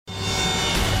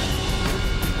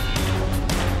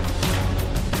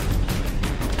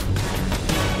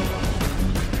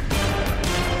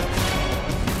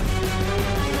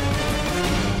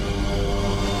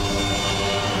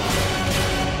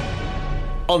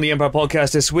On the Empire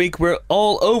Podcast this week, we're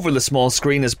all over the small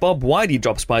screen as Bob Weide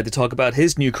drops by to talk about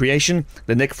his new creation,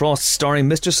 the Nick Frost starring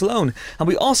Mr. Sloane. And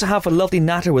we also have a lovely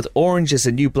natter with Orange as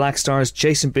the New Black stars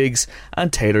Jason Biggs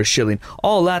and Taylor Schilling.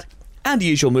 All that and the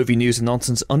usual movie news and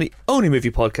nonsense on the only movie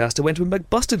podcast that went to a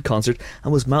McBusted concert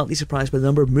and was mildly surprised by the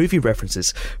number of movie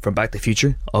references from Back to the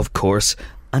Future, of course,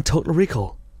 and Total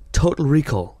Recall. Total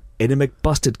Recall in a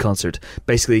McBusted concert.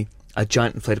 Basically, a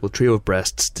giant inflatable trio of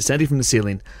breasts descending from the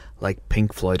ceiling like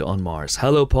Pink Floyd on Mars.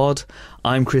 Hello, Pod.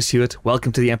 I'm Chris Hewitt.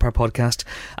 Welcome to the Empire Podcast.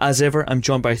 As ever, I'm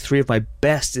joined by three of my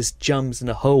bestest chums in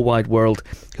the whole wide world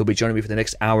who'll be joining me for the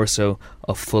next hour or so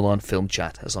of full-on film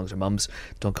chat, as long as their mums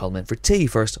don't call them in for tea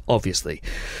first, obviously.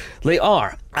 They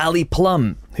are Ali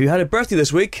Plum, who had a birthday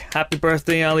this week. Happy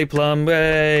birthday, Ali Plum.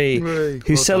 Hey!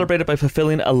 Who celebrated by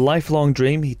fulfilling a lifelong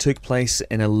dream. He took place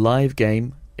in a live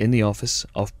game in the office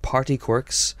of Party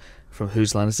Quirks from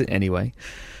Whose Line Is It Anyway?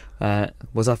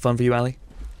 Was that fun for you, Ali?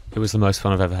 It was the most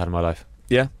fun I've ever had in my life.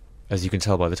 Yeah? As you can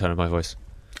tell by the tone of my voice.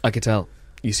 I can tell.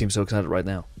 You seem so excited right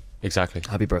now. Exactly.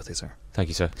 Happy birthday, sir. Thank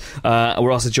you, sir.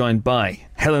 We're also joined by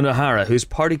Helen O'Hara, whose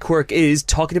party quirk is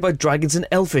talking about dragons and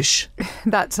Elfish.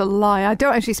 That's a lie. I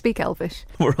don't actually speak Elfish.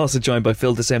 We're also joined by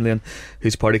Phil DeSemlian,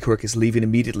 whose party quirk is leaving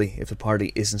immediately if the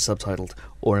party isn't subtitled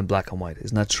or in black and white.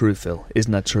 Isn't that true, Phil?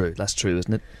 Isn't that true? That's true,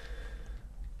 isn't it?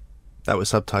 That was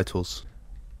subtitles.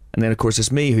 And then, of course,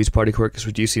 there's me, whose party quirk is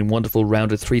reducing wonderful,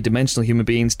 rounded, three-dimensional human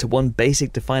beings to one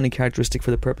basic defining characteristic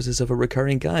for the purposes of a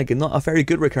recurring gag, and not a very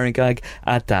good recurring gag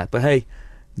at that. But hey,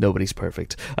 nobody's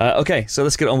perfect. Okay, so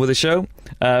let's get on with the show.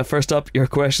 First up, your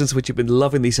questions, which you've been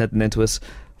lovingly sending in to us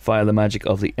via the magic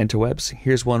of the interwebs.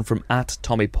 Here's one from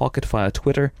 @TommyPocket via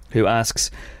Twitter, who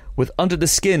asks, with Under the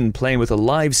Skin playing with a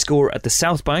live score at the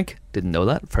South Bank, didn't know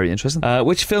that, very interesting,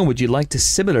 which film would you like to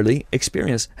similarly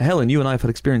experience? Helen, you and I have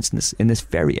had experience in this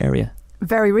very area.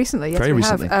 Very recently, yes, very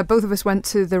recently. Have. Both of us went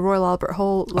to the Royal Albert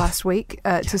Hall last week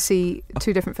to see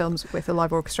two different films with a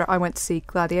live orchestra. I went to see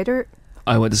Gladiator.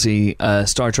 I went to see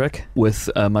Star Trek with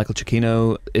Michael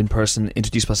Giacchino in person,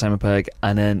 introduced by Simon Pegg,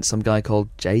 and then some guy called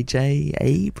J.J.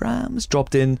 Abrams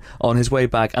dropped in on his way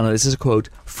back, and this is a quote,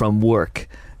 from work.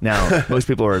 Now, most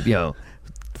people are,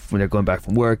 when they're going back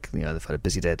from work, they've had a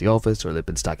busy day at the office, or they've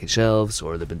been stacking shelves,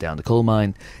 or they've been down the coal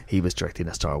mine. He was directing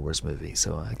a Star Wars movie,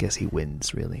 so I guess he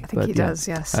wins, really. I think he does,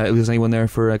 yes. Was anyone there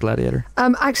for Gladiator?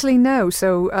 Actually, no,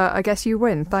 so I guess you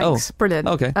win. Thanks, brilliant.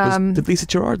 Okay. Did Lisa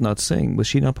Gerrard not sing? Was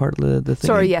she not part of the thing?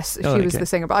 Sorry, yes, she was the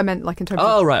singer, but I meant like in terms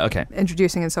of right, okay.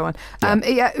 introducing and so on.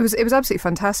 It was absolutely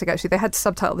fantastic, actually. They had to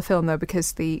subtitle the film, though,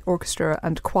 because the orchestra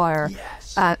and choir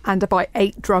and about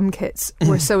 8 drum kits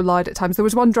were so loud at times. There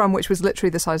was one drum which was literally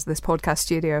the size of this podcast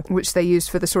studio, which they used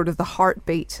for the sort of the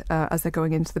heartbeat as they're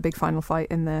going into the big final fight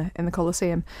in the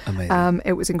Colosseum. Amazing.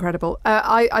 It was incredible.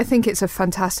 I think it's a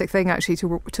fantastic thing, actually,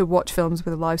 to watch films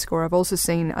with a live score. I've also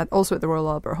seen, also at the Royal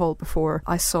Albert Hall before,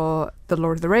 I saw The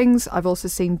Lord of the Rings. I've also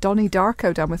seen Donnie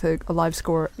Darko done with a live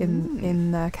score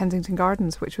in Kensington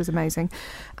Gardens, which was amazing.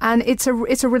 And it's a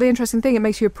really interesting thing. It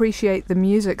makes you appreciate the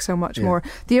music so much more.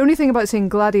 The only thing about seeing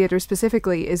Gladiator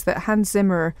specifically is that Hans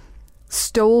Zimmer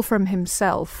stole from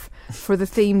himself for the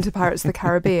theme to Pirates of the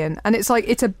Caribbean, and it's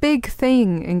a big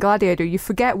thing in Gladiator. You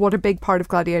forget what a big part of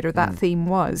Gladiator that theme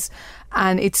was,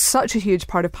 and it's such a huge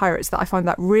part of Pirates that I find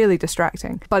that really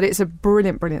distracting, but it's a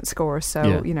brilliant score,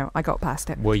 so I got past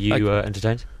it. Were you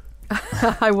entertained?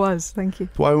 I was, thank you.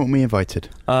 Why weren't we invited?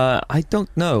 I don't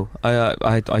know.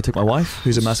 I took my wife,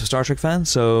 who's a massive Star Trek fan,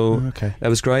 so that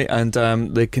was great, and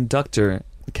the conductor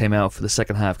came out for the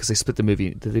second half because they split the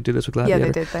movie. Did they do this with Gladiator?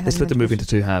 Yeah, they did. They split the movie into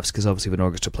 2 halves because obviously when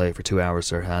orchestra play for 2 hours,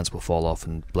 their hands will fall off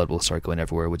and blood will start going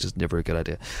everywhere, which is never a good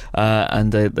idea.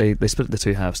 And they split it into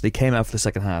 2 halves. They came out for the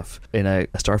second half in a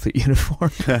Starfleet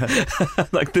uniform,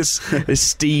 like this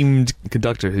esteemed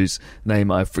conductor whose name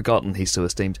I've forgotten. He's so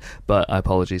esteemed, but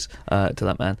apologies to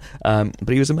that man.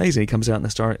 But he was amazing. He comes out in a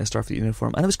Starfleet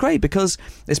uniform, and it was great because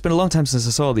it's been a long time since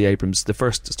I saw the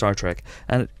first Star Trek,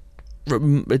 and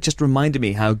it just reminded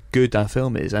me how good that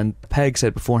film is. And Pegg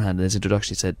said beforehand in his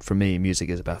introduction, he said, for me, music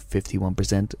is about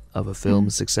 51% of a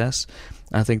film's success.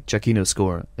 And I think Giacchino's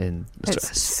score in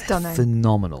it's stunning,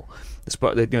 phenomenal.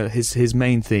 His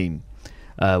main theme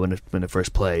when it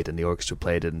first played and the orchestra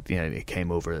played and it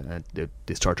came over and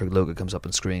the Star Trek logo comes up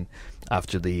on screen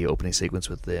after the opening sequence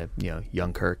with the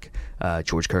young Kirk,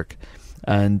 George Kirk.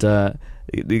 And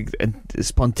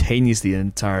spontaneously, the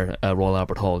entire Royal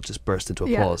Albert Hall just burst into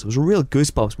applause. It was a real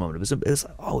goosebumps moment. It was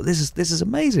like, oh, this is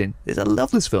amazing. I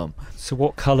love this film. So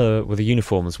what colour were the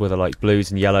uniforms? Were they like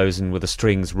blues and yellows, and were the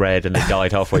strings red and they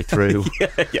died halfway through?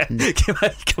 yeah.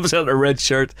 Comes out in a red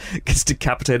shirt, gets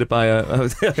decapitated by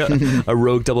a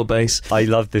rogue double bass. I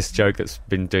love this joke that's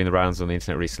been doing the rounds on the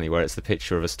internet recently, where it's the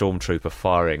picture of a stormtrooper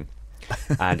firing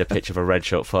and a picture of a red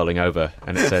shirt falling over,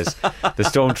 and it says, "The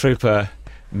stormtrooper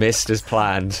missed as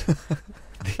planned."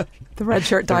 The red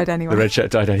shirt died anyway. The red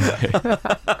shirt died anyway.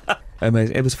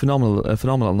 Amazing. It was a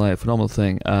phenomenal night, a phenomenal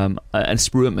thing, and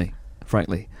it's ruined me,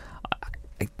 frankly.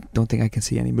 I don't think I can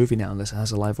see any movie now unless it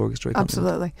has a live orchestra.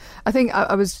 Absolutely. I think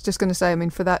I was just going to say, I mean,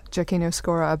 for that Giacchino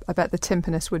score, I bet the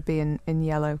timpanist would be in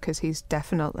yellow, because he's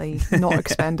definitely not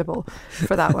expendable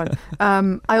for that one.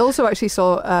 I also actually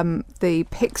saw the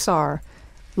Pixar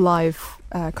live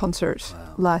concert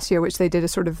last year, which they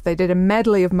did a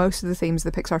medley of most of the themes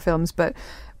of the Pixar films, but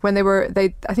when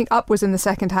I think Up was in the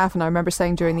second half, and I remember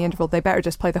saying during the interval, they better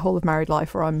just play the whole of Married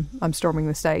Life or I'm storming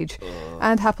the stage.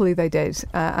 And happily they did,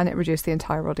 and it reduced the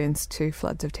entire audience to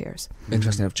floods of tears.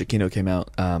 Interesting enough, Giacchino came out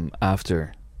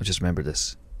after, I just remembered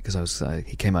this, because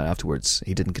he came out afterwards.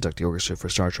 He didn't conduct the orchestra for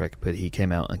Star Trek, but he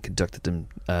came out and conducted them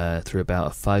through about a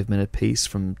 5-minute piece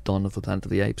from Dawn of the Planet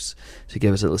of the Apes. So he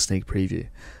gave us a little sneak preview.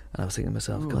 And I was thinking to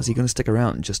myself, God, is he going to stick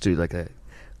around and just do like a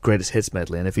greatest hits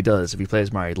medley? And if he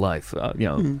plays Married Life, what's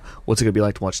it going to be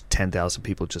like to watch 10,000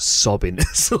 people just sobbing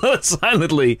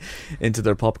silently into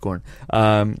their popcorn?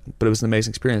 But it was an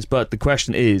amazing experience. But the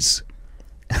question is,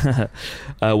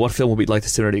 what film would we like to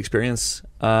stimulate the experience?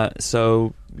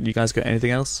 So you guys got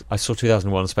anything else? I saw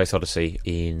 2001: A Space Odyssey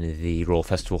in the Royal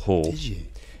Festival Hall. Did you?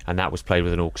 And that was played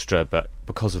with an orchestra, but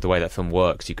because of the way that film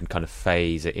works, you can kind of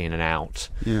phase it in and out.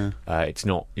 Yeah. It's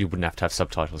not, you wouldn't have to have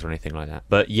subtitles or anything like that.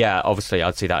 But yeah, obviously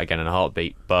I'd see that again in a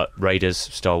heartbeat. But Raiders,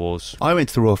 Star Wars. I went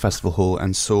to the Royal Festival Hall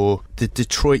and saw the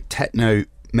Detroit techno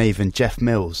maven Jeff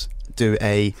Mills do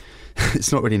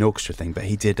it's not really an orchestra thing, but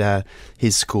he did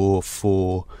his score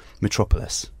for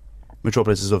Metropolis.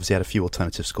 Metropolis has obviously had a few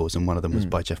alternative scores, and one of them was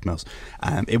by Jeff Mills.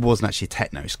 It wasn't actually a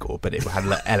techno score, but it had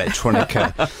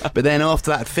electronica. But then after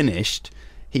that had finished,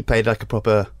 he played like a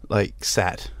proper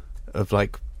set of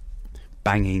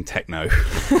banging techno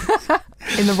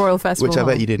in the Royal Festival, which I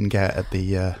bet you didn't get at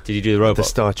the. Did you do the robot? The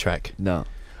Star Trek? No.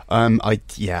 I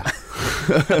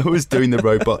was doing the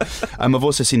robot. I've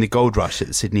also seen the Gold Rush at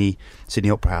the Sydney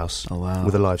Opera House. Oh, wow.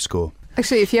 With a live score.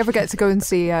 Actually, if you ever get to go and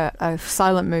see a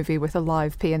silent movie with a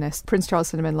live pianist, Prince Charles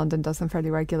Cinema in London does them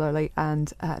fairly regularly,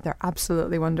 and they're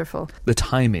absolutely wonderful. The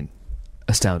timing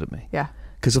astounded me. Yeah.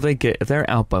 Because if they're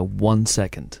out by 1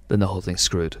 second, then the whole thing's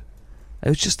screwed. It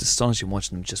was just astonishing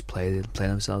watching them just play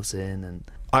themselves in. And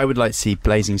I would like to see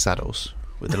Blazing Saddles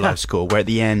with the live score, where at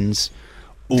the end,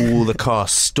 all the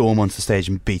cast storm onto the stage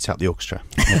and beat up the orchestra.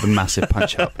 Have a massive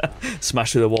punch up.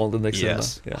 Smash through the wall the next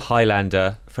Yes. yeah.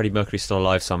 Highlander, Freddie Mercury's still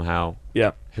alive somehow.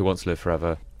 Yeah. Who Wants to Live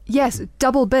Forever? Yes,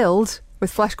 double billed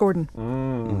with Flash Gordon.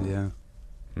 Yeah.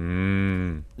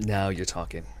 Now you're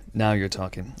talking.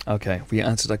 Okay, we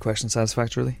answered that question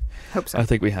satisfactorily? Hope so. I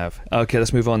think we have. Okay,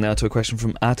 let's move on now to a question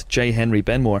from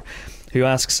 @JHenryBenmore, who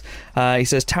asks, he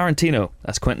says, Tarantino,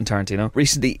 that's Quentin Tarantino,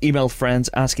 recently emailed friends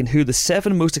asking who the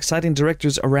 7 most exciting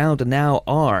directors around now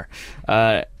are.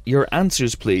 Your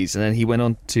answers, please. And then he went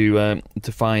on to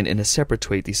find in a separate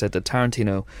tweet, he said that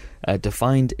Tarantino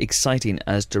defined exciting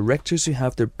as directors who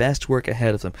have their best work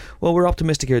ahead of them. Well, we're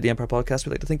optimistic here at the Empire Podcast.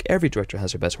 We like to think every director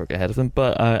has their best work ahead of them,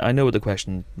 but I know what the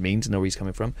question means, I know where he's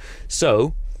coming from.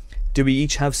 So, do we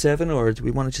each have 7, or do we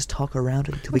want to just talk around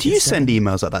it until we Do get you 7? send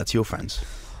emails like that to your friends?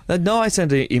 No, I send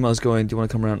emails going, do you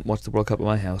want to come around and watch the World Cup at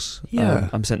my house? Yeah.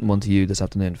 I'm sending one to you this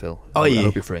afternoon, Phil. Are I you?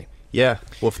 hope you're free. Yeah.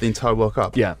 Well, for the entire World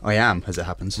Cup? Yeah. I am, as it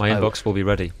happens. My inbox will be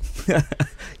ready.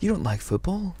 You don't like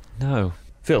football? No.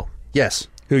 Phil, Yes.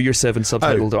 who are your 7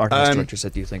 subtitled artist directors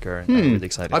that you think are really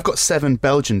exciting? I've got 7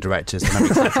 Belgian directors that I'm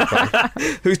excited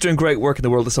by. Who's doing great work in the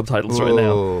world of subtitles right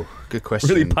now? Oh, good question.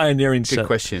 Really pioneering Good stuff.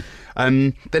 question.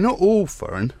 They're not all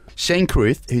foreign. Shane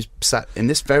Carruth, who's sat in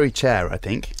this very chair, I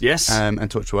think. Yes.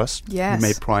 And talked to us. Yes. He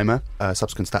made Primer,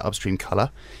 subsequent to that Upstream Colour.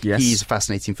 Yes. He's a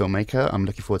fascinating filmmaker. I'm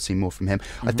looking forward to seeing more from him.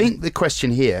 I think the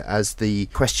question here, as the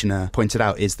questioner pointed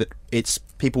out, is that it's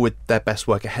people with their best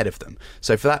work ahead of them.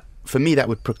 So for me, that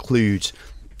would preclude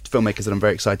filmmakers that I'm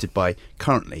very excited by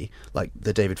currently, like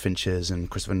the David Finchers and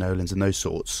Christopher Nolans and those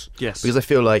sorts. Yes. Because I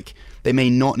feel like they may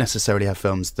not necessarily have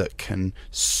films that can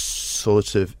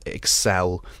sort of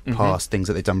excel past things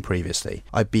that they've done previously.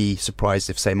 I'd be surprised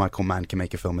if, say, Michael Mann can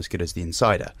make a film as good as The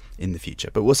Insider in the future,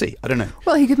 but we'll see. I don't know.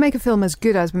 Well, he could make a film as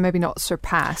good as, but maybe not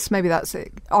surpass. Maybe that's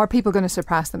it. Are people going to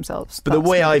surpass themselves? But the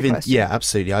way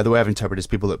absolutely. The way I've interpreted is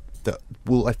people that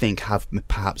will, I think, have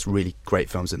perhaps really great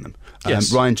films in them.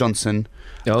 Yes. Rian Johnson.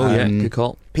 Good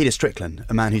call. Peter Strickland,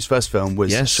 a man whose first film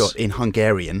was shot in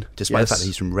Hungarian, despite the fact that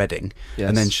he's from Reading,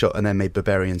 and then made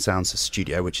Barbarian Sounds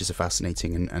Studio, which is a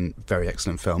fascinating and very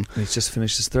excellent film. And he's just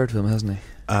finished his third film, hasn't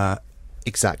he?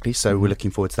 Exactly. So we're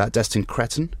looking forward to that. Destin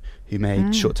Cretton, who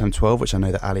made Short Term 12, which I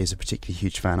know that Ali is a particularly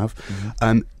huge fan of.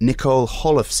 Nicole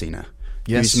Holofcener,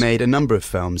 who's made a number of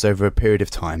films over a period of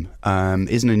time.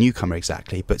 Isn't a newcomer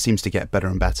exactly, but seems to get better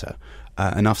and better.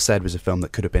 Enough Said was a film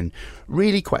that could have been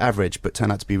really quite average, but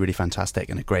turned out to be really fantastic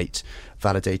and a great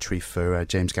validatory for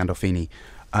James Gandolfini.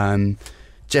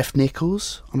 Jeff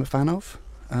Nichols, I'm a fan of.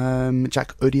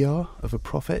 Jack Odiar of A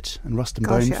Prophet and Rust and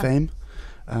Bone fame.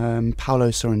 Paolo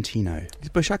Sorrentino.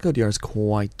 But Jack Odiar is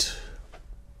quite...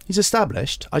 He's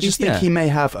established. I just think he may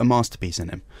have a masterpiece in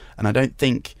him, and I don't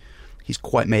think he's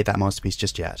quite made that masterpiece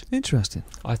just yet. Interesting.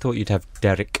 I thought you'd have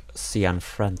Derek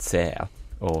Cianfrancais,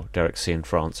 or Derek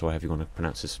Cianfrance, or however you want to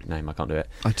pronounce his name. I can't do it.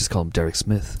 I just call him Derek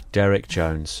Smith. Derek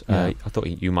Jones. I thought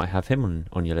you might have him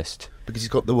on your list. Because he's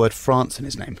got the word France in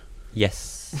his name.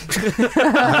 Yes.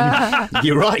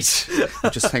 You're right.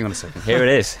 Just hang on a second. Here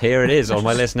it is on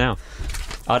my list now.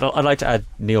 I'd like to add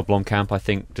Neil Blomkamp. I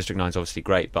think District 9 is obviously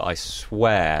great, but I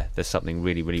swear there's something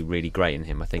really, really, really great in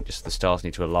him. I think just the stars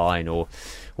need to align or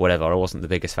whatever. I wasn't the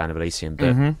biggest fan of Elysium,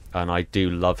 but and I do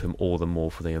love him all the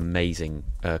more for the amazing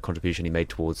contribution he made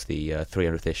towards the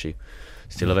 300th issue.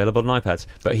 Still available on iPads.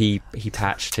 But he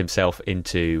patched himself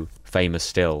into famous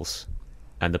stills,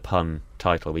 and the pun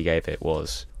title we gave it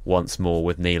was Once More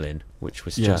with Neilin, which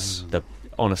was just the...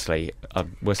 Honestly,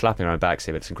 we're slapping our own backs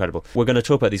here, but it's incredible. We're going to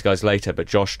talk about these guys later, but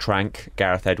Josh Trank,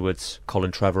 Gareth Edwards,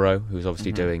 Colin Trevorrow, who's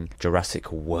obviously doing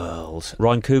Jurassic World,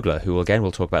 Ryan Coogler, who again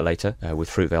we'll talk about later with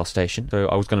Fruitvale Station. So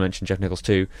I was going to mention Jeff Nichols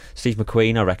too. Steve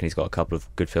McQueen, I reckon he's got a couple of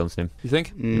good films in him. You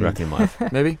think? You reckon he might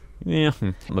have? Maybe? Yeah.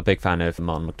 I'm a big fan of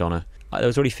Martin McDonagh. There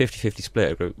was already 50-50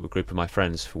 split, a group of my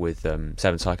friends with Seven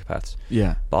Psychopaths.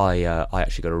 Yeah. But I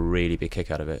actually got a really big kick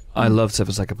out of it. I love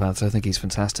Seven Psychopaths. I think he's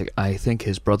fantastic. I think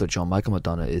his brother, John Michael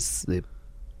McDonagh, is the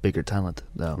bigger talent,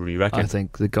 though. You reckon? I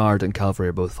think The Guard and Calvary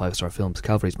are both 5-star films.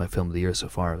 Calvary's my film of the year so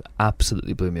far.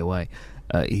 Absolutely blew me away.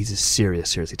 He's a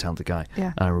seriously talented guy.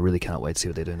 Yeah. And I really can't wait to see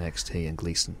what they do next, he and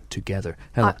Gleeson together.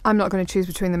 I'm not going to choose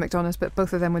between the McDonaghs, but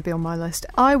both of them would be on my list.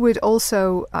 I would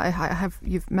also,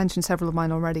 you've mentioned several of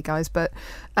mine already, guys, but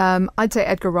I'd say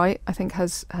Edgar Wright, I think,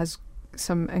 has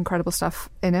some incredible stuff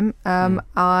in him.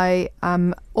 I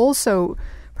am also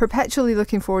perpetually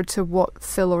looking forward to what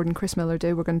Phil Lord and Chris Miller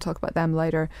do. We're going to talk about them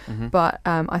later. But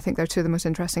I think they're two of the most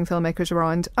interesting filmmakers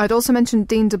around. I'd also mention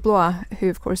Dean DeBlois, who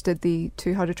of course did the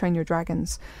two How to Train Your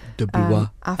Dragons. DeBlois.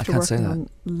 After working on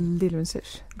Lilo and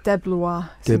Stitch. DeBlois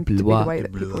seemed to be the way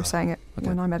that people were saying it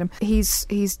when I met him. He's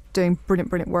doing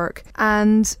brilliant work.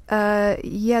 And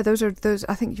those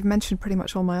I think you've mentioned pretty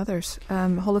much all my others.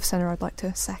 Holofcener I'd like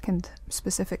to second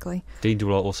specifically. Dean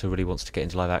DeBlois also really wants to get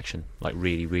into live action. Like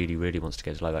really, really, really wants to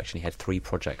get into live action. He had 3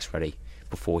 projects ready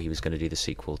before he was going to do the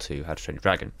sequel to How to Train Your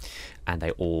Dragon, and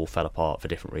they all fell apart for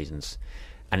different reasons.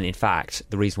 And in fact,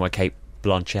 the reason why Cate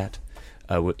Blanchett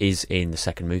is in the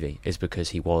second movie is because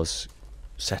he was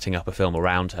setting up a film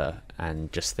around her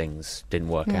and just things didn't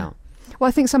work out. Well,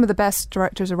 I think some of the best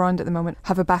directors around at the moment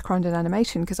have a background in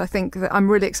animation, because I think that I'm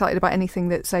really excited about anything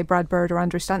that, say, Brad Bird or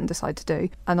Andrew Stanton decide to do.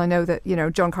 And I know that,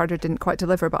 John Carter didn't quite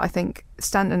deliver, but I think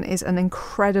Stanton is an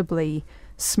incredibly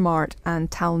smart and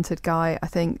talented guy. I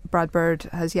think Brad Bird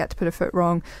has yet to put a foot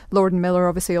wrong. Lord and Miller,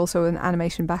 obviously, also an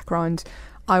animation background.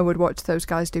 I would watch those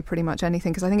guys do pretty much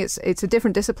anything, because I think it's a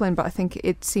different discipline, but I think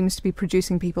it seems to be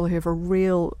producing people who have a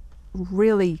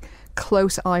really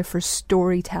close eye for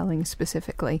storytelling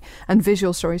specifically, and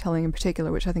visual storytelling in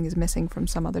particular, which I think is missing from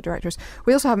some other directors.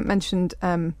 We also haven't mentioned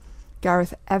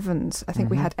Gareth Evans. I think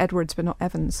we had Edwards but not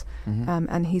Evans,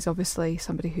 and he's obviously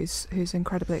somebody who's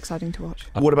incredibly exciting to watch.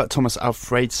 What about Thomas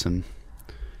Alfredson?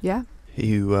 Yeah,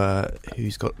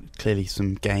 who's got clearly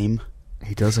some game.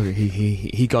 He does.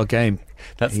 He got game.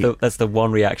 That's the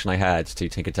one reaction I had to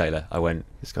Tinker Tailor. I went,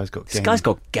 This guy's got game. this guy's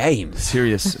got game.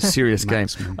 Serious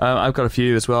games. I've got a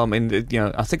few as well. I mean,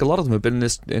 I think a lot of them have been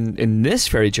in this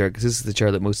very chair, because this is the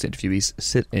chair that most interviewees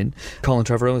sit in. Colin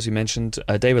Trevorrow, as you mentioned,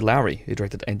 David Lowery, who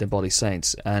directed Ain't Them Body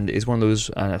Saints, and is one of those,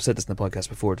 and I've said this in the podcast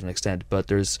before to an extent, but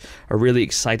there's a really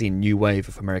exciting new wave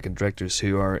of American directors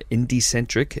who are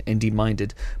indie-centric,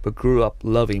 indie-minded, but grew up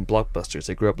loving blockbusters.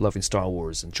 They grew up loving Star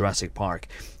Wars and Jurassic Park,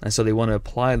 and so they want to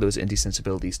apply those indie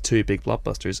sensibilities to big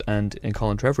blockbusters. And in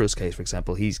Colin Trevorrow's case, for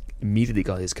example, he's immediately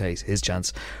got his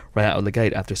chance right out of the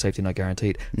gate after Safety Not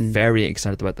Guaranteed. Very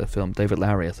excited about that film. David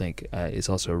Lowery, I think, is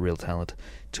also a real talent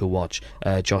to watch.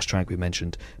 Josh Trank, we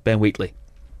mentioned. Ben Wheatley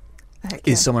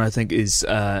is someone I think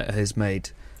has made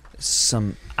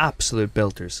some absolute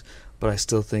belters, but I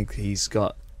still think he's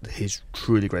got his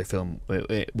truly great film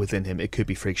within him. It could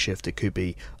be Freak Shift, it could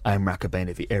be I'm Rackabain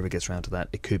if he ever gets around to that,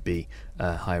 it could be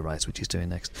High Rise, which he's doing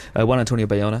next. Juan Antonio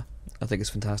Bayona, I think, is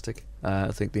fantastic.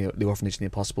 I think the Orphanage and the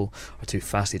Impossible are two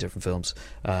vastly different films.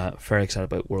 Very excited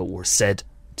about World War Z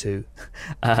too.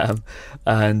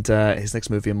 And his next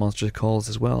movie, A Monster Calls,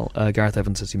 as well. Gareth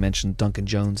Evans, as you mentioned. Duncan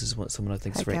Jones is someone I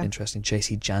think is very interesting.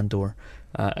 J.C. Jandor,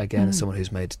 again, is someone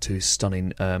who's made two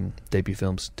stunning debut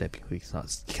films. You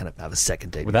can't have a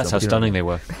second debut. Well, that's film, how stunning they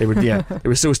were. They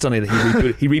were so stunning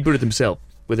that he rebooted himself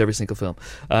with every single film.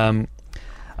 And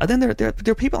then there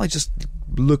are people I just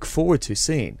look forward to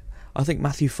seeing. I think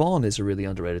Matthew Vaughn is a really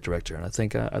underrated director, and I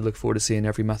think I look forward to seeing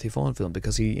every Matthew Vaughn film,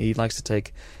 because he likes to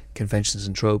take conventions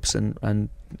and tropes and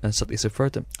slightly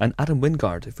subvert them. And Adam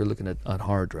Wingard, if we're looking at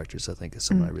horror directors, I think is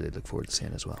someone I really look forward to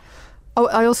seeing as well. Oh,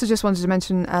 I also just wanted to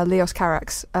mention Leos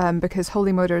Carax, because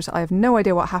Holy Motors, I have no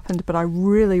idea what happened, but I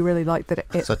really, really liked that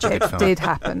it did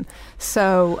happen.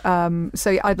 So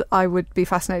I would be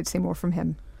fascinated to see more from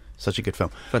him. Such a good film.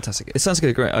 Fantastic. It sounds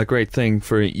like a great thing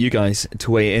for you guys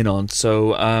to weigh in on.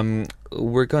 So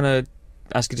we're going to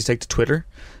ask you to take to Twitter.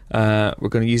 We're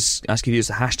going to ask you to use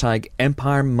the hashtag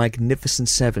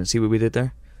EmpireMagnificent7. See what we did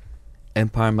there?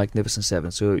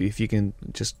 EmpireMagnificent7. So if you can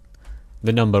just...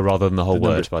 The number rather than the whole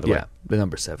word, by the way. Yeah, the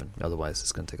number 7. Otherwise,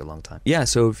 it's going to take a long time. Yeah,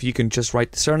 so if you can just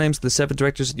write the surnames of the 7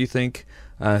 directors that you think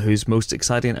whose most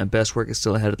exciting and best work is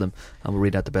still ahead of them, and we'll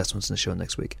read out the best ones in the show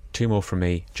next week. 2 more from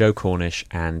me: Joe Cornish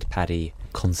and Paddy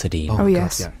Considine. Oh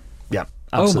yes. God, yeah.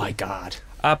 Oh my God.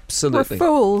 Absolutely. We're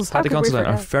fools. Paddy Considine,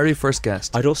 our very first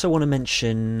guest. I'd also want to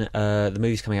mention the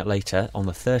movie's coming out later on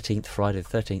the 13th, Friday the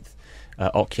 13th.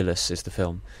 Oculus is the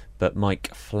film. But Mike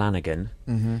Flanagan,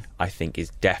 I think, is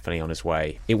definitely on his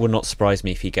way. It would not surprise me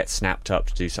if he gets snapped up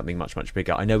to do something much, much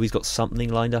bigger. I know he's got something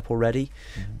lined up already,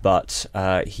 but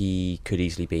he could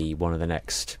easily be one of the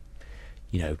next,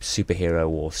 superhero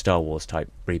or Star Wars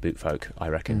type reboot folk, I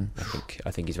reckon. I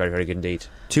think he's very, very good indeed.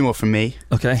 2 more from me.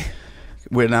 Okay.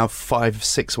 We're now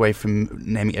 5-6 away from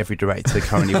naming every director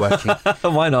currently working.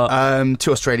 Why not?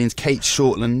 2 Australians, Kate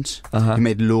Shortland, who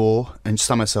made Law, and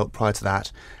Somersault prior to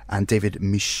that, and David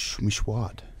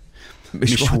Mishwad.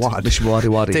 David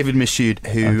Mishud,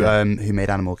 who made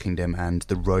Animal Kingdom and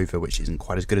The Rover, which isn't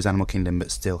quite as good as Animal Kingdom,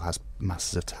 but still has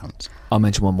masses of talent. I'll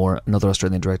mention one more. Another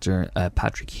Australian director,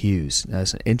 Patrick Hughes.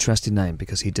 It's an interesting name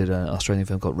because he did an Australian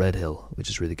film called Red Hill, which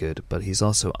is really good. But he's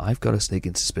also, I've got a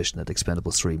sneaking suspicion that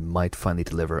Expendables 3 might finally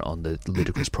deliver on the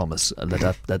ludicrous promise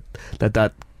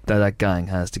that gang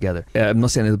has together. I'm not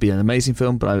saying it'll be an amazing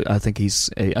film, but I think he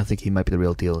might be the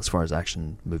real deal as far as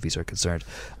action movies are concerned.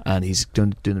 And he's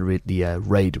doing the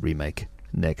Raid remake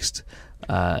next.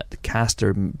 The cast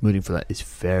they're moving for that is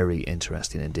very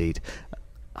interesting indeed.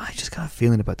 I just got a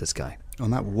feeling about this guy.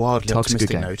 On that wildly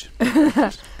optimistic note.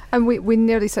 And we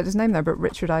nearly said his name there, but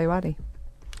Richard Ayoade.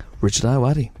 Richard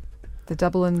Ayoade. The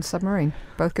Double and Submarine.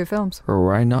 Both good films.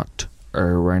 Why not?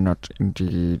 Why not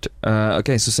indeed?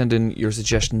 Okay, so send in your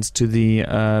suggestions to the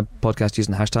podcast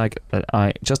using the hashtag that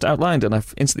I just outlined, and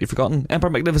I've instantly forgotten. Empire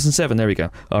Magnificent 7, there we go.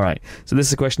 Alright, so this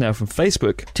is a question now from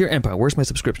Facebook. Dear Empire, where's my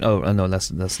subscription? Oh, no, that's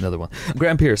another one.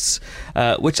 Graham Pierce,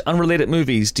 which unrelated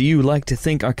movies do you like to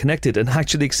think are connected and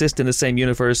actually exist in the same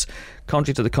universe?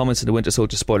 Contrary to the comments in the Winter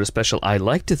Soldier spoiler special, I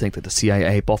like to think that the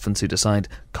CIA boffins who designed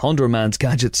Condor Man's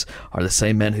gadgets are the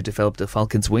same men who developed the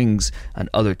Falcon's wings and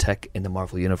other tech in the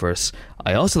Marvel Universe.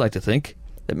 I also like to think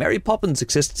that Mary Poppins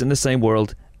exists in the same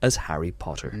world as Harry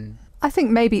Potter. I think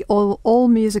maybe all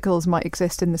musicals might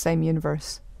exist in the same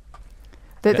universe.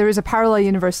 That there is a parallel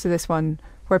universe to this one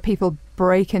where people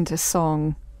break into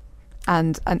song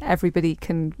and everybody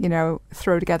can,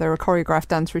 throw together a choreographed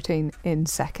dance routine in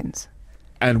seconds.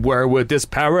 And where would this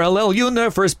parallel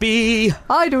universe be?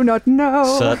 I do not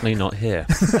know. Certainly not here.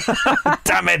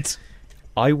 Damn it!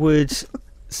 I would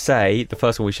say the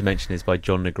first one we should mention is by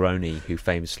John Negroni, who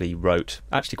famously wrote,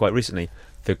 actually quite recently,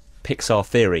 the Pixar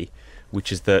Theory,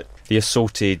 which is that the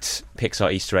assorted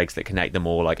Pixar Easter eggs that connect them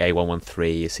all, like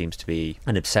A113, seems to be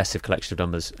an obsessive collection of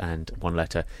numbers and one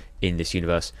letter in this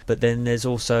universe. But then there's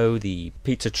also the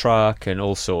pizza truck and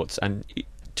all sorts, and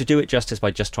to do it justice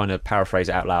by just trying to paraphrase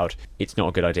it out loud, it's not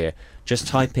a good idea. Just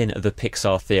type in the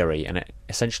Pixar Theory, and it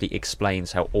essentially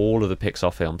explains how all of the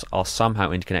Pixar films are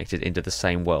somehow interconnected into the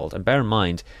same world. And bear in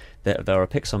mind that there are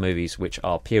Pixar movies which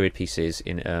are period pieces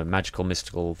in a magical,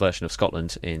 mystical version of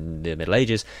Scotland in the Middle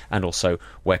Ages, and also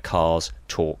where cars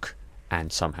talk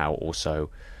and somehow also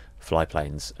fly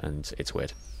planes, and it's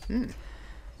weird.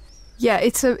 Yeah,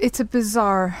 it's a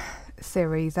bizarre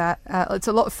theory that it's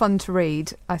a lot of fun to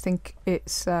read. I think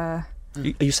it's Are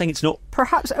you saying it's not?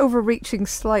 perhaps overreaching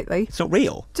slightly, It's not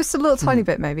real. just a little tiny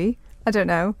bit maybe. I don't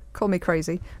know, call me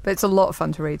crazy, but it's a lot of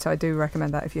fun to read, so I do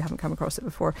recommend that if you haven't come across it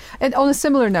before. And on a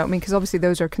similar note, I mean, because obviously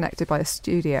those are connected by a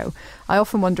studio, I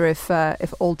often wonder if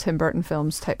all Tim Burton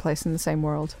films take place in the same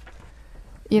world.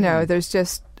 You know,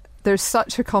 there's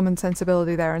such a common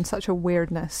sensibility there, and such a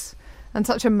weirdness, and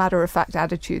such a matter-of-fact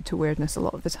attitude to weirdness a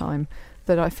lot of the time,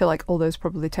 that I feel like all those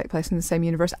probably take place in the same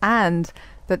universe, and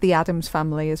that the Addams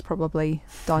Family is probably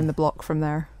down the block from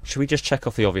there. Should we just check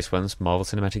off the obvious ones? Marvel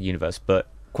Cinematic Universe, but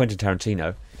Quentin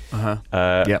Tarantino.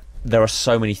 Yep. There are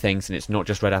so many things, and it's not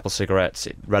just Red Apple Cigarettes.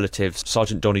 Relatives.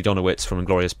 Sergeant Donnie Donowitz from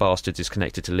Inglourious Bastards is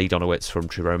connected to Lee Donowitz from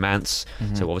True Romance.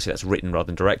 So obviously that's written rather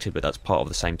than directed, but that's part of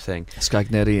the same thing.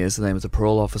 Scagnetti is the name of the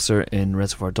parole officer in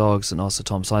Reservoir Dogs, and also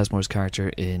Tom Sizemore's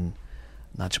character in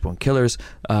Natural Born Killers.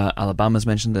 Alabama's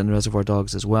mentioned in Reservoir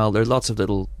Dogs as well. There are lots of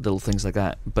little things like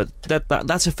that. But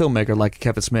that's a filmmaker like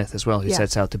Kevin Smith as well, who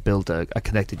sets out to build a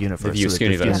connected universe. The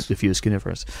View-Askew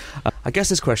universe. I guess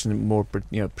this question more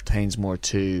pertains more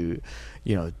to,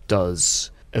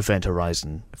 does Event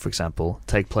Horizon, for example,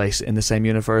 take place in the same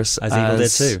universe as Evil Dead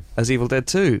 2? As Evil Dead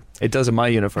 2. It does in my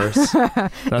universe.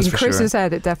 That's in for Chris's sure.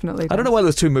 head, it definitely does. I don't know why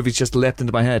those two movies just leapt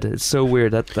into my head. It's so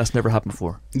weird. That's never happened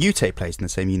before. You take place in the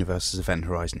same universe as Event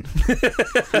Horizon.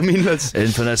 I mean, that's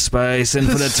infinite space,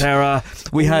 infinite terror.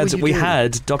 We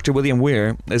had Dr. William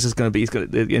Weir. This is going to be.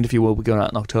 The interview will be going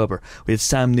out in October. We had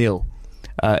Sam Neill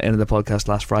in the podcast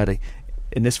last Friday.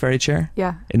 In this very chair.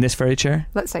 Yeah. In this very chair.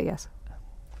 Let's say yes.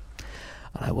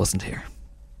 And I wasn't here.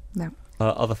 No.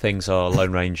 Other things are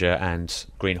Lone Ranger and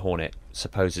Green Hornet,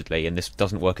 supposedly, and this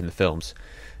doesn't work in the films.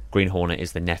 Green Hornet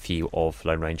is the nephew of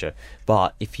Lone Ranger.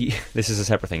 But this is a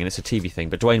separate thing, and it's a TV thing,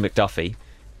 but Dwayne McDuffie,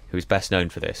 who's best known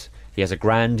for this, he has a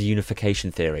grand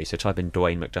unification theory. So type in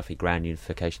Dwayne McDuffie grand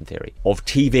unification theory of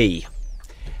TV.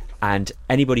 And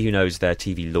anybody who knows their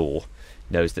TV lore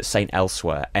knows that St.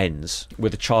 Elsewhere ends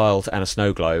with a child and a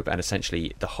snow globe, and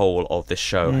essentially the whole of this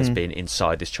show has been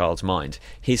inside this child's mind.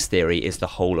 His theory is the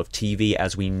whole of TV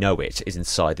as we know it is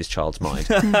inside this child's mind.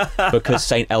 Because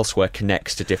St. Elsewhere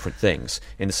connects to different things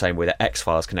in the same way that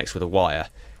X-Files connects with a wire,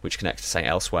 which connects to St.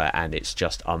 Elsewhere, and it's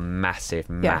just a massive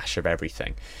mash of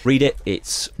everything. Read it,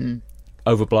 it's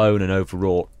overblown and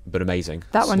overwrought, but amazing.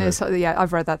 That one is,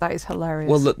 I've read that. That is hilarious.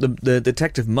 Well, the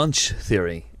Detective Munch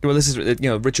theory. Well, this is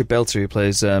Richard Belzer, who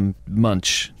plays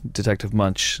Munch, Detective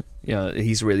Munch.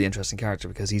 He's a really interesting character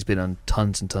because he's been on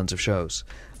tons and tons of shows.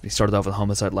 He started off with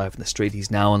Homicide Live in the Street. He's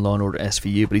now on Law and Order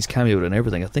SVU, but he's cameoed in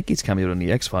everything. I think he's cameoed in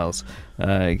the X-Files.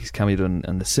 He's cameoed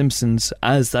in The Simpsons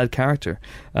as that character.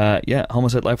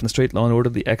 Homicide Live in the Street, Law and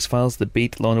Order, The X-Files, The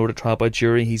Beat, Law and Order Trial by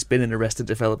Jury. He's been in Arrested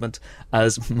Development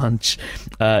as Munch.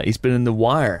 He's been in The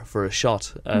Wire for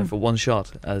one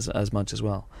shot as Munch as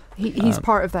well. He's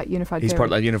part of that unified theory. He's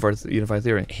part of that unified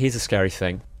theory. Here's a scary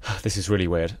thing. This is really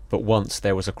weird. But once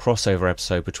there was a crossover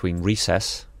episode between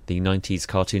Recess, the 90s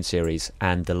cartoon series,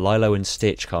 and the Lilo and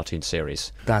Stitch cartoon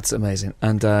series. That's amazing.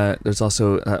 And there's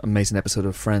also an amazing episode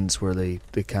of Friends where the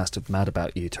cast of Mad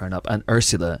About You turn up, and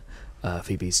Ursula,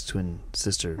 Phoebe's twin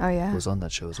sister, was on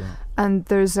that show as well. And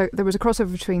there was a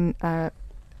crossover between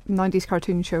 90s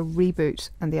cartoon show Reboot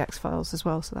and the X-Files as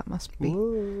well, so that must be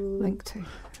linked to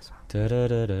as well.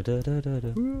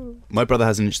 My brother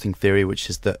has an interesting theory, which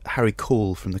is that Harry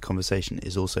Cole from The Conversation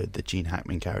is also the Gene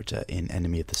Hackman character in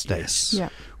Enemy of the State,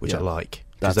 which I like.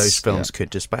 Because those films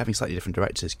could, just by having slightly different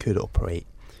directors, could operate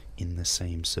in the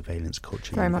same surveillance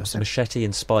culture. Very much so. Machete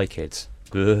and Spy Kids.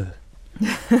 Ugh.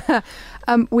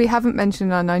 We haven't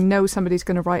mentioned, and I know somebody's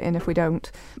going to write in if we don't,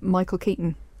 Michael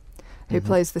Keaton, who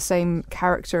plays the same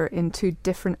character in two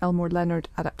different Elmore Leonard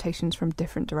adaptations from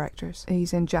different directors.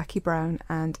 He's in Jackie Brown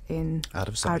and in Out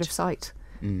of Sight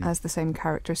as the same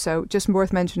character. So just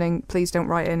worth mentioning, please don't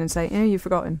write in and say, you've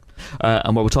forgotten.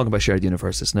 And while we're talking about shared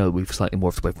universes, no, we've slightly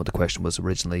morphed away from what the question was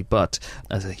originally, but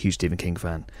as a huge Stephen King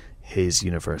fan, his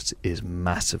universe is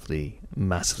massively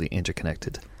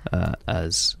interconnected,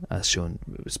 as shown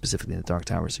specifically in the Dark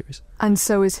Tower series. And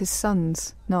so is his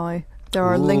son's now. There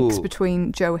are links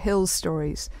between Joe Hill's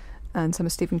stories and some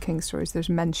of Stephen King's stories. There's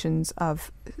mentions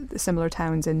of similar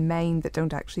towns in Maine that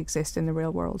don't actually exist in the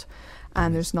real world.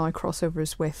 And there's now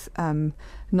crossovers with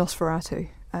Nosferatu,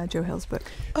 Joe Hill's book.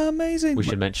 Amazing. We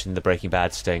should mention the Breaking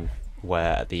Bad sting,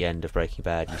 where at the end of Breaking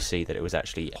Bad you see that it was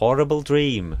actually a horrible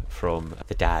dream from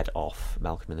the dad off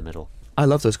Malcolm in the Middle. I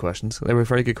love those questions. They were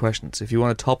very good questions. If you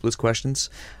want to top those questions,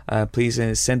 please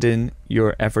send in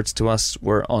your efforts to us.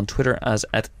 We're on Twitter as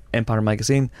 @Empire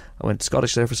Magazine. I went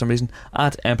Scottish there for some reason.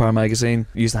 @Empire Magazine.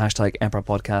 Use the hashtag Empire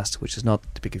Podcast, which is not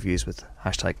to be confused with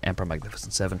hashtag Empire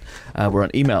Magnificent 7. We're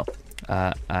on email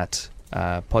at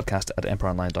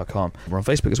podcast@empireonline.com. We're on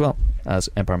Facebook as well as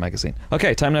Empire Magazine.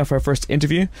 Okay, time now for our first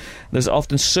interview. There's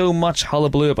often so much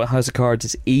hullabaloo about House of Cards,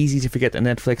 it's easy to forget that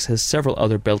Netflix has several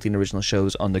other built-in original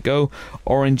shows on the go.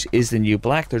 Orange is the New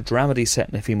Black, their dramedy set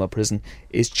in a female prison,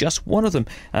 is just one of them.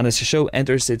 And as the show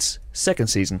enters its second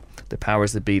season, the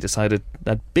powers that be decided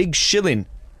that Big Schilling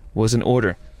was in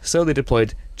order. So they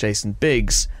deployed Jason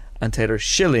Biggs and Taylor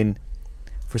Schilling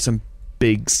for some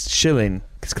Biggs Schilling.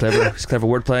 It's clever. It's clever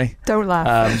wordplay. Don't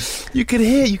laugh. You could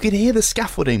hear the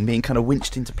scaffolding being kind of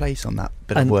winched into place on that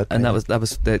bit of wordplay. And that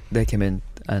was they came in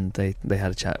and they had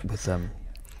a chat with I'm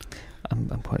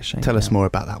quite ashamed. Tell us more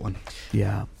about that one.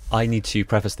 Yeah. I need to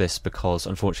preface this because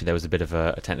unfortunately there was a bit of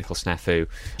a technical snafu.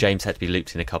 James had to be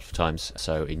looped in a couple of times,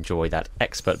 so enjoy that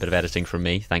expert bit of editing from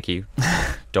me. Thank you.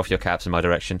 Doff your caps in my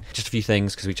direction. Just a few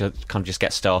things because we just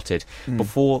get started.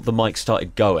 Before the mic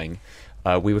started going,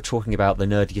 we were talking about the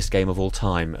nerdiest game of all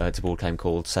time. It's a board game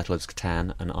called Settlers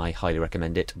Catan, and I highly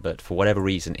recommend it. But for whatever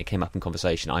reason, it came up in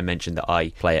conversation. I mentioned that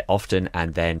I play it often,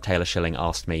 and then Taylor Schilling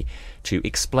asked me to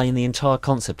explain the entire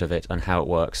concept of it and how it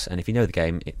works. And if you know the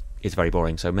game, it is very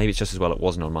boring. So maybe it's just as well it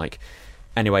wasn't on mic.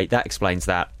 Anyway, that explains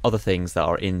that. Other things that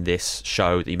are in this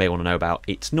show that you may want to know about.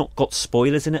 It's not got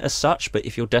spoilers in it as such, but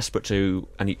if you're desperate to,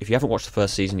 and if you haven't watched the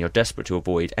first season, you're desperate to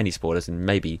avoid any spoilers, and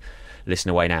maybe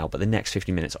listen away now. But the next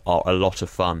 50 minutes are a lot of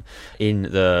fun. In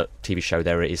the TV show,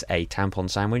 there is a tampon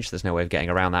sandwich. There's no way of getting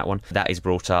around that one. That is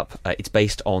brought up. It's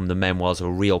based on the memoirs of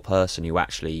a real person who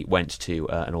actually went to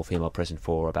an all-female prison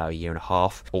for about a year and a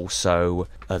half. Also,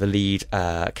 the lead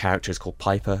character is called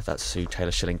Piper. That's who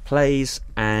Taylor Schilling plays.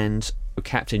 And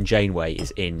Captain Janeway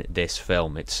is in this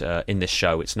film. It's in this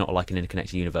show. It's not like an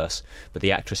interconnected universe, but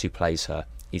the actress who plays her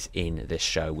is in this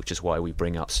show, which is why we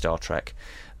bring up Star Trek,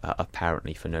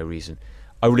 apparently for no reason.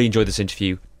 I really enjoyed this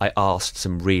interview. I asked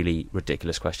some really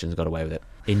ridiculous questions, got away with it.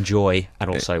 Enjoy, and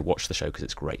also watch the show because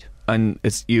it's great. And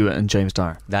it's you and James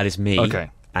Dyer. That is me. Okay.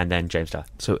 And then James Dyer.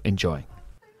 So enjoy.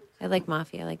 I like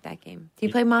Mafia. I like that game. Do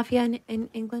you play Mafia in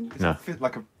England? No. Is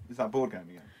that a board game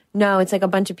again? No, it's like a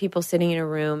bunch of people sitting in a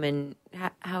room, and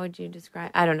how would you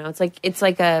describe? I don't know. It's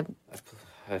like a.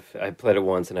 I played it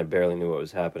once and I barely knew what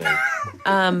was happening.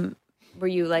 Were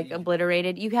you like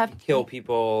obliterated? You have to Kill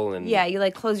people and Yeah, you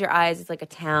like close your eyes. It's like a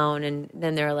town, and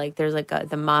then there's like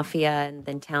the mafia, and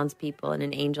then townspeople, and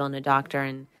an angel, and a doctor,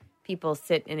 and people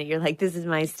sit in it. You're like, this is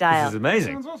my style. This is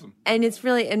amazing. Sounds awesome. And it's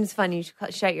fun. You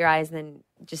shut your eyes, and then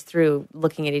just through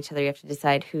looking at each other, you have to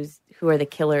decide who are the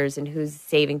killers and who's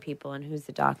saving people and who's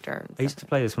the doctor. I used to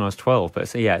play this when I was 12,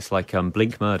 but it's like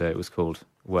Blink Murder, it was called.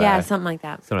 Yeah, something like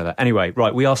that. Something like that. Anyway,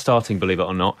 right, we are starting, believe it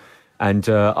or not. And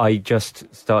I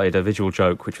just started a visual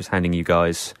joke, which was handing you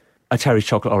guys a Terry's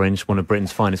Chocolate Orange, one of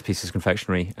Britain's finest pieces of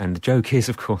confectionery. And the joke is,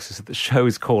 of course, is that the show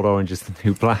is called Orange is the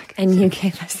New Black. And you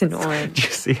gave us an orange. Do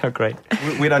you see how great?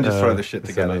 We don't just throw this shit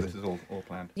it's together. amazing. This is all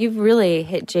planned. You've really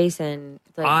hit Jason.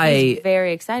 He's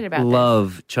very excited about this.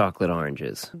 love chocolate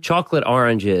oranges. Chocolate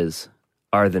oranges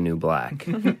are the new black.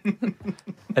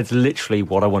 It's literally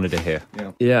what I wanted to hear.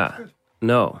 Yeah.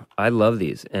 No, I love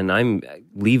these, and I'm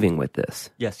leaving with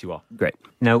this. Yes, you are. Great.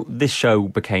 Now, this show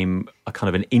became a kind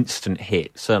of an instant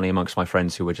hit, certainly amongst my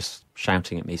friends who were just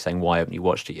shouting at me saying, why haven't you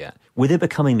watched it yet? With it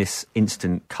becoming this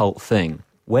instant cult thing,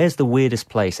 where's the weirdest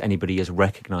place anybody has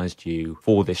recognised you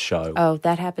for this show? Oh,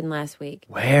 that happened last week.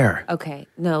 Where? Okay,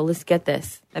 no, let's get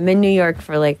this. I'm in New York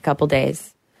for like a couple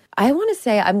days. I want to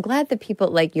say I'm glad that people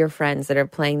like your friends that are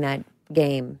playing that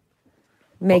game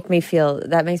makes me feel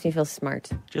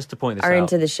smart. Just to point this Are out,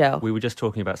 into the show. We were just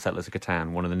talking about Settlers of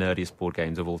Catan, one of the nerdiest board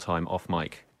games of all time, off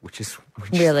mic, which is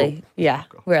Really? Yeah.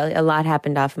 Really. A lot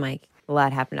happened off mic.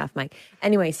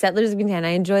 Anyway, Settlers of Catan. I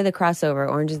enjoy the crossover.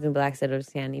 Orange is the New Black, Settlers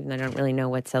of Catan, even though I don't really know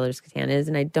what Settlers of Catan is,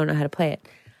 and I don't know how to play it.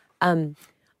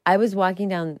 I was walking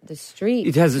down the street.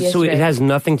 It has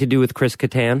nothing to do with Chris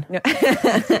Kattan? No.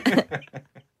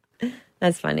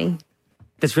 That's funny.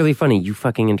 That's really funny. You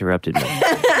fucking interrupted me.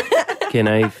 Can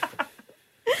I?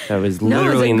 I was No,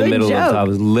 literally it's a in the good middle joke. of. I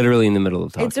was literally in the middle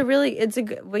of talking.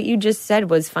 What you just said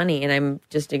was funny, and I'm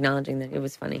just acknowledging that it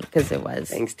was funny because it was.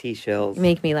 Thanks, T-shells. You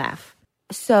make me laugh.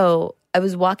 So I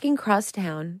was walking across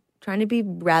town, trying to be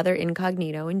rather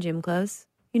incognito in gym clothes,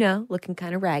 looking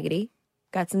kind of raggedy.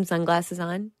 Got some sunglasses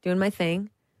on, doing my thing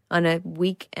on a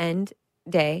weekend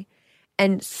day.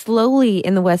 And slowly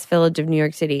in the West Village of New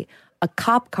York City, a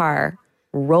cop car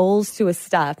rolls to a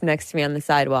stop next to me on the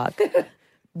sidewalk,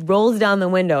 rolls down the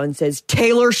window and says,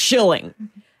 "Taylor Schilling."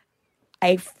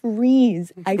 I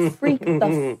freeze. I freak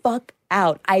the fuck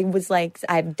out. I was like,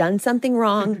 I've done something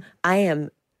wrong. I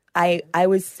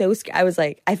was so scared. I was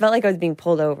like, I felt like I was being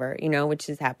pulled over, which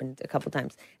has happened a couple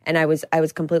times. And I was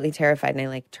completely terrified. And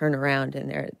I turn around and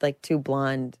there are like two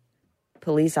blonde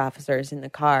police officers in the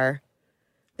car.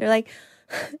 They're like,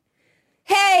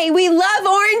 "Hey, we love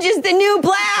Orange is the New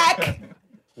Black."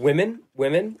 Women?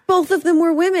 Both of them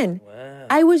were women. Wow.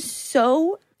 I was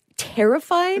so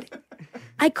terrified.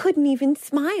 I couldn't even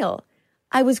smile.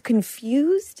 I was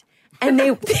confused. And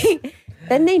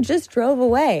then they just drove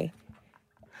away.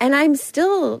 And I'm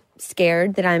still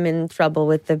scared that I'm in trouble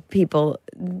with the people,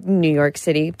 New York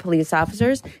City police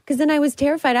officers, because then I was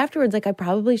terrified afterwards. Like, I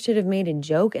probably should have made a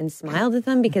joke and smiled at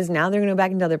them because now they're going to go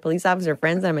back and tell their police officer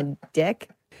friends I'm a dick,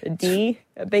 a big D.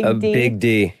 Big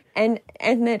D. And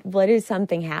that what if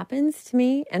something happens to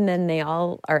me and then they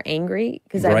all are angry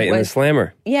because Right in the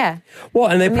slammer. Yeah. Well,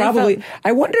 and they And they probably. felt-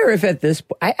 I wonder if at this.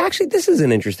 This is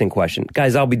an interesting question,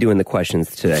 guys. I'll be doing the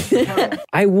questions today.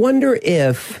 I wonder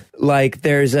if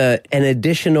there's an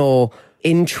additional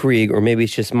intrigue, or maybe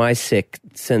it's just my sick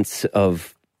sense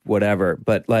of whatever.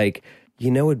 But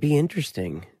it'd be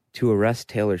interesting to arrest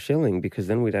Taylor Schilling because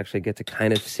then we'd actually get to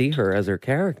kind of see her as her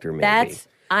character. Maybe.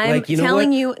 I'm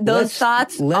telling you, those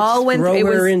thoughts all went through. through.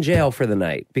 Throw her in jail for the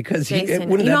night because Jason,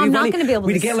 wouldn't that be I'm funny? not going to be able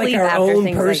to We'd get sleep our after own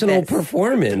things personal like this.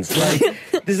 performance.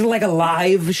 This is like a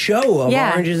live show of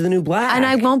Orange is the New Black. And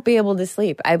I won't be able to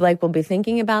sleep. Will be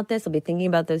thinking about this. I'll be thinking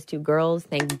about those two girls.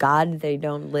 Thank God they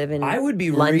don't live in I would be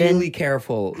London. really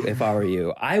careful if I were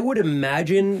you. I would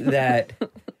imagine that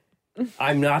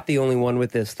I'm not the only one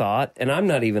with this thought, and I'm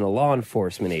not even a law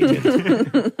enforcement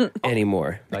agent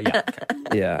anymore.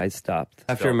 Yeah, I stopped.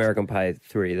 After American Pie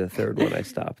 3, the third one, I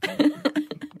stopped.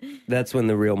 That's when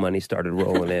the real money started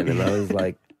rolling in, and I was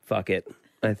like, fuck it.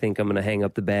 I think I'm going to hang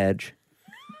up the badge.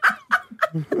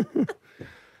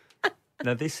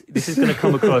 Now, this is going to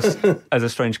come across as a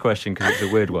strange question because it's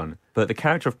a weird one. But the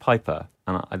character of Piper,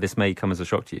 and this may come as a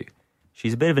shock to you,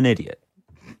 she's a bit of an idiot.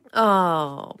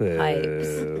 Oh,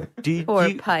 Pipes.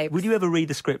 Poor Pipes. Would you ever read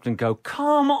the script and go,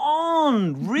 "Come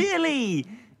on, really?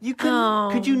 You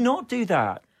could you not do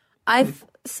that?"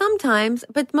 Sometimes,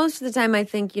 but most of the time I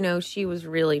think, she was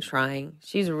really trying.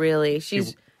 She's really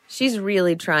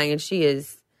trying, and she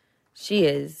is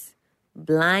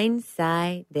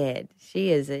blindsided.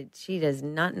 She does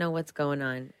not know what's going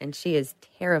on, and she is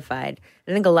terrified.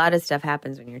 I think a lot of stuff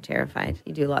happens when you're terrified.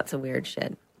 You do lots of weird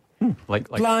shit. Like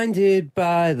Blinded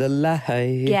by the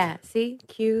light. Yeah, see?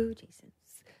 Cue Jason.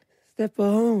 Step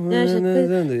on. Blinded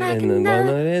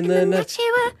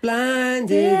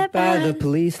Blinded by the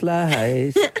police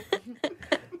lights.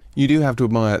 You do have to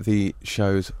admire the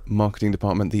show's marketing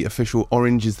department. The official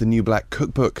Orange is the New Black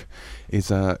cookbook is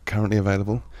currently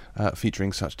available,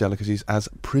 featuring such delicacies as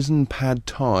prison pad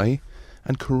thai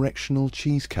and correctional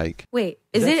cheesecake. Wait,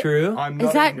 Is that true? I'm Is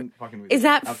not that even fucking with is you.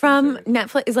 that Absolutely from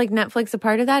serious. Netflix? Is Netflix a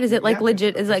part of that? Is it Yeah,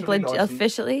 legit? Is officially legit licensed.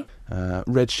 officially?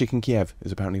 Red chicken Kiev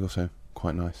is apparently also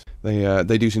quite nice.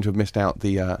 They do seem to have missed out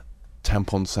the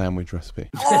tampon sandwich recipe.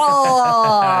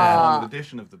 Oh,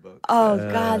 edition of the book. oh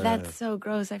God, that's so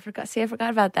gross. I forgot. See, I forgot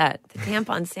about that. The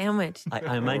tampon sandwich. I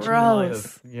imagine you might Gross.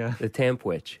 have. Yeah. The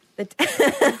Tampwitch. The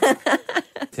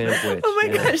Tampwitch. oh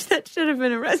my yeah. gosh, that should have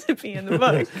been a recipe in the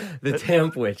book. The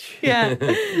Tampwitch. Yeah,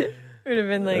 it would have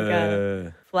been like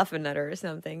Fluffernutter or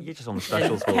something. You're just on the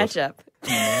specials board. Ketchup.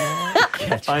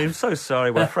 I am so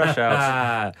sorry. We're fresh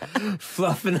out.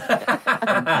 Fluff and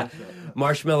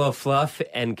marshmallow fluff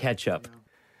and ketchup.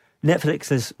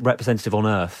 Netflix's representative on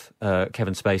Earth,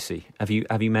 Kevin Spacey. Have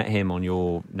you met him on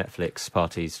your Netflix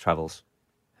parties, travels?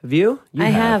 Have you? I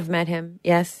have met him.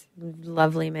 Yes,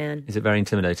 lovely man. Is it very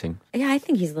intimidating? Yeah, I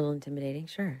think he's a little intimidating.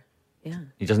 Sure. Yeah.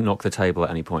 He doesn't knock the table at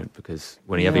any point because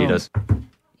whenever he No. does,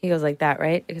 He goes like that,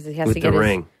 right? Because he has With to get the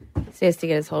ring. He has to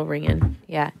get his whole ring in.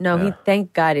 Yeah. No, Yeah.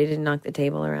 thank God he didn't knock the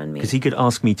table around me. because he could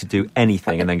ask me to do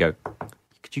anything and then go,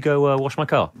 "Could you go wash my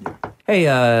car?" Hey,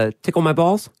 tickle my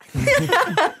balls?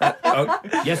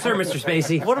 Yes, sir, Mr.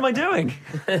 Spacey. What am I doing?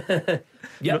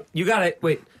 Yeah, you got it.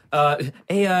 Wait,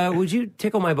 Hey, would you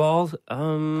tickle my balls?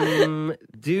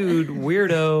 Dude,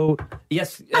 weirdo.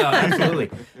 Yes, absolutely.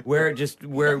 Where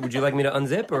would you like me to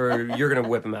unzip, or you're gonna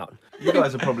whip him out? You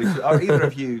guys are either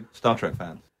of you Star Trek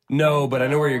fans? No, but I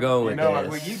know where you're going with No,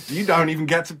 this. well, you don't even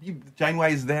get to.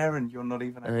 Janeway is there, and you're not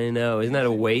even. I know. Isn't that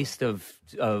a waste of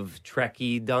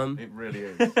Trekkie dumb? It really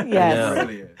is. Yes.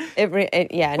 It really is.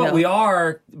 Yeah, But no. we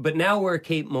are. But now we're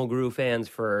Kate Mulgrew fans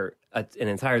for an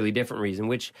entirely different reason,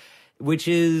 which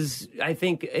is, I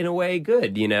think, in a way,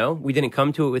 good. You know, we didn't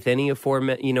come to it with any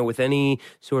with any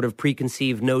sort of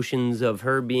preconceived notions of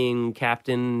her being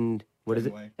Captain. What is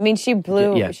it? I mean, she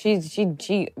blew. Yeah. She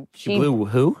Blew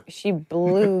who? She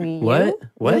blew you. What?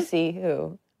 What? Lucy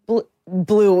who?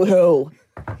 Blew who?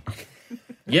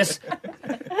 Yes,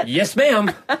 yes,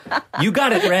 ma'am. You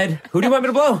got it, Red. Who do you want me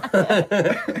to blow?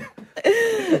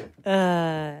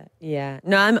 Yeah.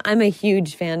 No, I'm a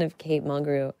huge fan of Kate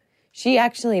Mulgrew. She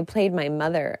actually played my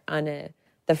mother on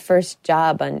the first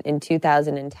job in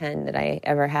 2010 that I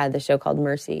ever had, the show called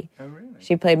Mercy. Oh, really?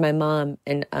 She played my mom,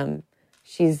 and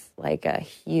she's like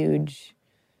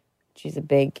she's a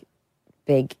big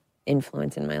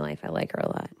influence in my life. I like her a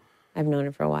lot. I've known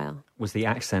her for a while. Was the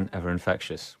accent ever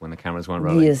infectious when the cameras weren't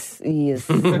rolling? Yes.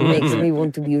 It makes me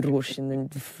want to be Russian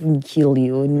and kill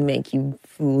you and make you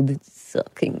food.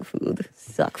 Sucking food.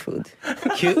 Suck food.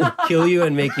 Kill you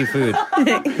and make you food.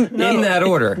 In that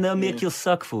order. No, make you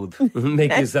suck food.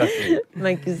 Make you suck food.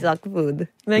 Make you suck food.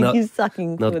 Make No- you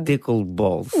sucking No food. tickle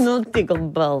balls. No tickle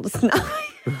balls. No.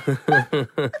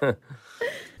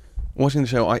 Watching the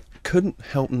show, I couldn't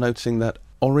help noticing that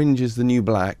Orange is the New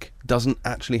Black doesn't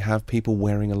actually have people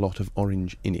wearing a lot of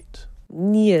orange in it.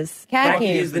 Yes. Khaki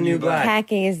is the new black.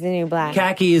 Khaki is the new black.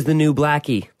 Khaki is the new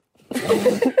blackie.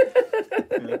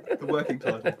 The working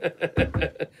title.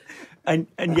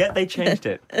 And yet they changed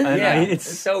it. And It's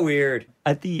so weird.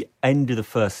 At the end of the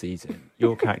first season,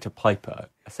 your character Piper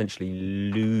essentially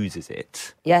loses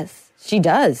it. Yes, she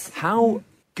does. How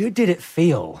good did it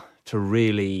feel to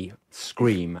really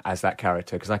scream as that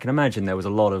character? Because I can imagine there was a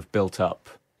lot of built-up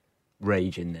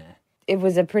rage in there. It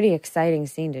was a pretty exciting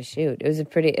scene to shoot. It was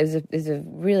a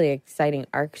really exciting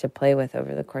arc to play with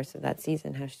over the course of that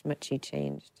season. How much she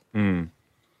changed.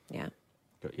 Yeah.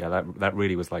 But yeah, that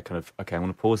really was like kind of, okay, I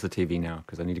want to pause the TV now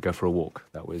because I need to go for a walk.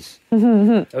 That was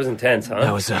That was intense, huh?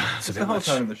 that was a The bit whole much.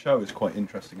 tone of the show is quite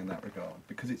interesting in that regard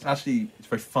because it's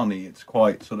very funny. It's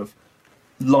quite sort of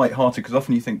light-hearted because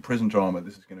often you think prison drama,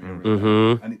 this is going to be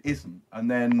really bad, and it isn't.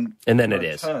 And then it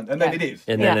is. And then it is.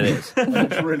 And then it is. And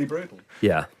it's really brutal.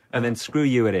 Yeah. And then screw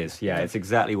you, it is. Yeah, it's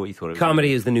exactly what you thought it was.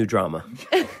 Comedy is the new drama.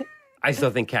 I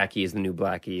still think Khaki is the new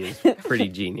blackie is pretty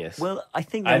genius. Well, I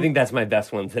think that's my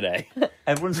best one today.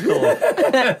 everyone's thought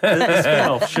the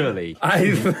spin-off, surely.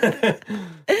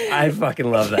 I fucking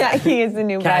love that. Khaki is the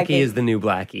new black. Khaki is the new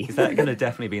blackie. Is that going to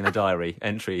definitely be in the diary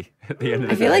entry at the end of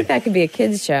the I feel day? like that could be a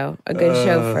kid's show. A good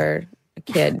show for a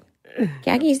kid.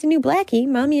 Khaki is the new blackie.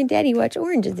 Mommy and Daddy watch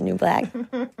Orange is the new black.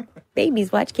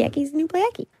 Babies watch Khaki is the new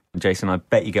blackie. Jason, I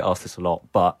bet you get asked this a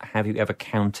lot, but have you ever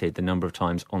counted the number of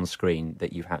times on screen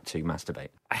that you've had to masturbate?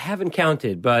 I haven't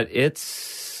counted, but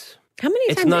it's... How many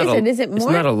It's times not is a, it? Is it more? It's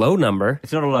not a low number.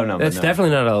 It's not a low number. It's no.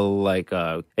 definitely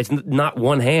not it's not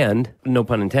one hand. No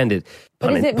pun intended.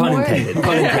 But is it pun more? intended.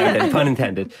 Pun intended. Pun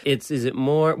intended. Is it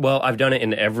more? Well, I've done it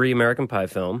in every American Pie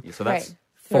film. So that's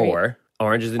Right. 4.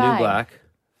 Orange is the New 5. Black.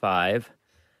 5.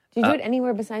 Do you do it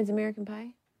anywhere besides American Pie?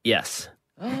 Yes.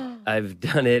 I've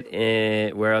done it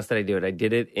in... Where else did I do it? I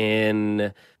did it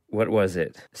in... What was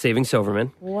it? Saving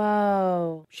Silverman.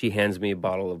 Whoa. She hands me a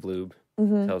bottle of lube.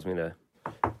 Tells me to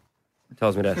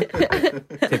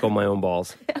tickle my own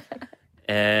balls.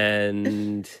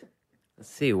 And let's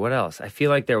see, what else? I feel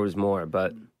like there was more,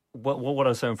 but what I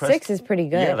was so impressed. 6 is pretty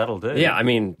good. Yeah, that'll do. yeah, I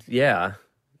mean, yeah,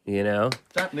 you know.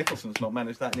 Jack Nicholson's not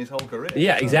managed that in his whole career.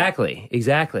 Yeah, exactly.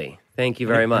 Thank you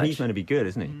very And much. he's meant to be good,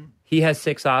 isn't he? He has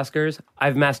 6 Oscars.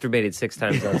 I've masturbated 6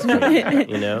 times on screen.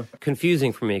 You know,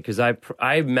 confusing for me because I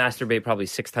masturbate probably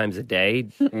 6 times a day,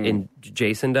 and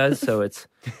Jason does, so it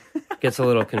gets a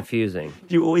little confusing.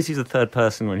 Do you always use a third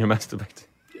person when you're masturbating?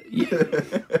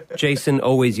 Jason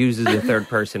always uses the third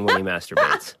person when he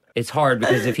masturbates. It's hard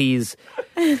because if he's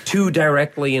too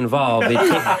directly involved,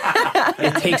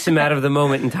 it takes him out of the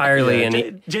moment entirely, and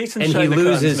he Jason and he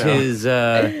loses his.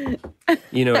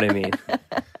 You know what I mean?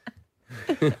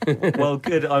 Well,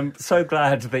 good. I'm so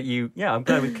glad that you. Yeah, I'm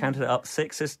glad we counted it up.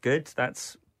 6 is good.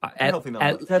 That's healthy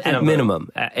number. At minimum.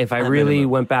 If I really minimum.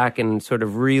 went back and sort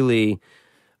of really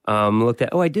looked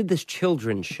at, I did this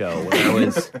children's show when I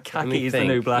was... Khaki is the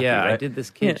new blackie, Yeah, I right? did this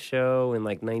kids show in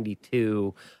like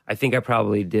 92. I think I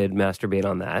probably did masturbate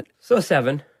on that. So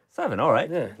 7. 7, all right.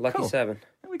 Yeah, lucky Cool. 7.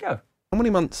 There we go. How many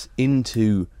months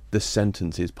into the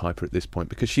sentence is Piper at this point?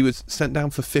 Because she was sent down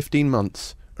for 15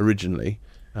 months originally.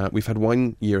 We've had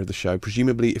 1 year of the show.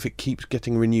 Presumably, if it keeps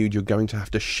getting renewed, you're going to have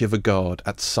to shiver guard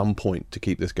at some point to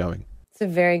keep this going. It's a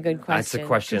very good question. That's the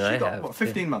question I She got, have. what,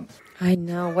 15 months? I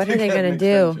know. What To are they get going an to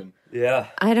do? extension. Yeah.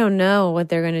 I don't know what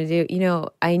they're going to do. You know,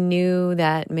 I knew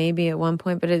that maybe at one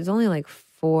point, but it was only like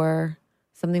 4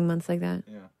 something months like that.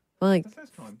 Yeah. Well, like,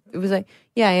 That's fine. it was like,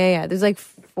 yeah. There's like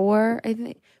 4, I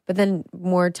think. But then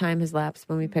more time has lapsed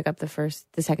when we pick up the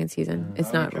second season.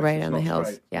 It's not Okay, right so on the it's not hills.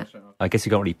 straight. Yeah. It's not straight. I guess you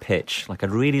can't really pitch. Like,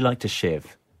 I'd really like to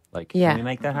shiv. Like, Yeah. can we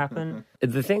make that happen?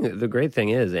 The great thing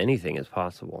is anything is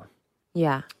possible.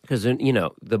 Yeah. Because, you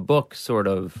know, the book sort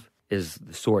of is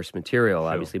the source material,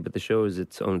 obviously, but the show is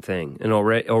its own thing. And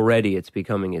already it's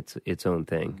becoming its own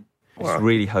thing. I just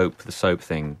really hope the soap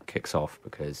thing kicks off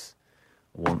because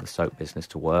I want the soap business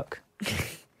to work.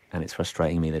 And it's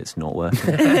frustrating me that it's not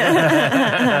working.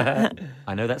 I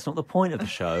know that's not the point of the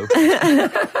show,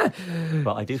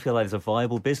 but I do feel like there's a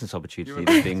viable business opportunity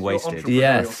that's being wasted.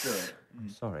 Yes.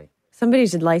 Sorry. Somebody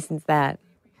should license that.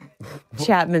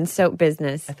 Chapman soap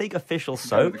business. I think official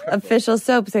soap. Official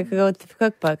soaps that could go with the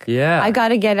cookbook. Yeah. I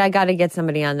gotta get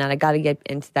somebody on that. I gotta get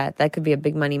into that. That could be a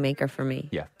big money maker for me.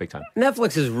 Yeah, big time.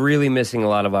 Netflix is really missing a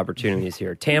lot of opportunities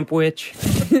here. Tamp Witch,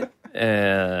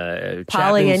 Polly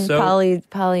Chapman Soap.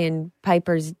 and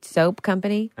Piper's soap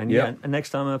company. And Yep. and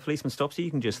next time a policeman stops you,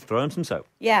 you can just throw him some soap.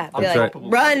 Yeah, be That's like, right.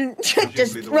 run,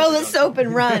 just throw the soap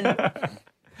and run.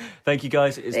 Thank you,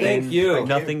 guys. It's Thank been you.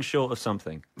 nothing short of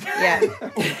something.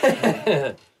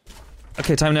 Yeah.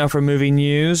 Okay, time now for movie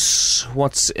news.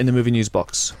 What's in the movie news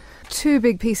box? 2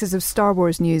 big pieces of Star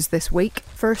Wars news this week.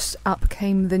 First up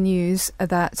came the news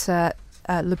that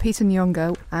Lupita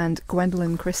Nyong'o and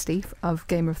Gwendolyn Christie of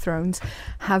Game of Thrones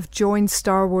have joined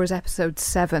Star Wars Episode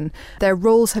 7. Their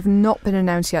roles have not been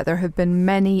announced yet. There have been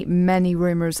many, many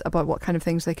rumours about what kind of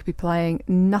things they could be playing.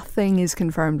 Nothing is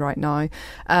confirmed right now.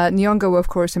 Nyong'o, of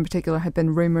course, in particular, had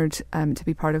been rumoured to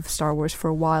be part of Star Wars for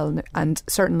a while, and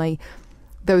certainly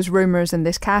those rumours and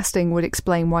this casting would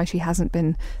explain why she hasn't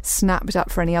been snapped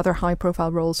up for any other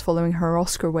high-profile roles following her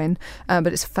Oscar win. But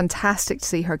it's fantastic to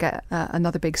see her get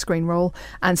another big screen role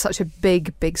and such a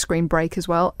big screen break as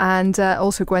well. And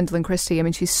also Gwendolyn Christie, I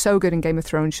mean, she's so good in Game of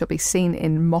Thrones. She'll be seen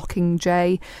in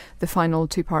Mockingjay, the final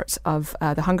 2 parts of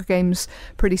The Hunger Games,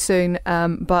 pretty soon.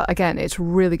 But again, it's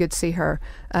really good to see her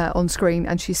on screen,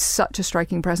 and she's such a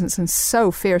striking presence and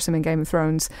so fearsome in Game of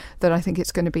Thrones that I think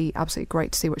it's going to be absolutely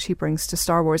great to see what she brings to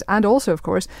Star Wars. And also, of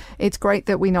course, it's great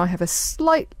that we now have a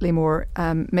slightly more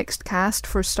mixed cast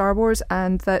for Star Wars,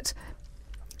 and that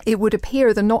it would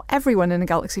appear that not everyone in A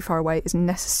Galaxy Far Away is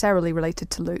necessarily related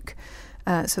to Luke.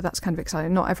 So that's kind of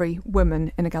exciting. Not every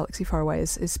woman in A Galaxy Far Away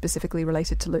is specifically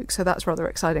related to Luke, so that's rather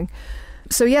exciting.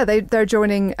 So yeah, they're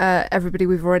joining everybody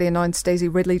we've already announced: Daisy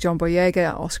Ridley, John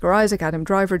Boyega, Oscar Isaac, Adam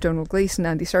Driver, Donald Gleeson,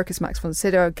 Andy Serkis, Max von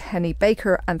Sydow, Kenny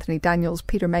Baker, Anthony Daniels,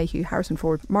 Peter Mayhew, Harrison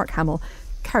Ford, Mark Hamill,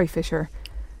 Carrie Fisher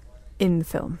in the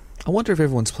film. I wonder if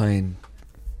everyone's playing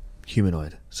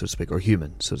humanoid, so to speak, or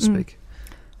human, so to speak.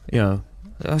 You know,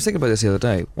 I was thinking about this the other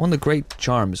day. One of the great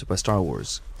charms about Star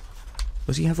Wars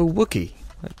was you have a Wookiee,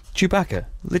 like Chewbacca,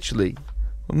 literally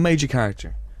a major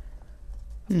character,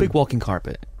 a big walking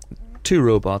carpet, 2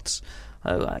 robots.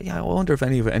 I wonder if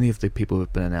any of the people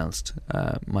who've been announced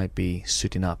might be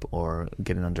suiting up or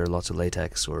getting under lots of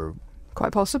latex or.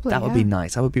 Quite possibly. That would be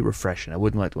nice. That would be refreshing.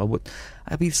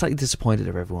 I'd be slightly disappointed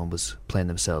if everyone was playing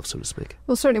themselves, so to speak.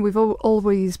 Well, certainly we've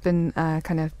always been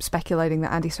kind of speculating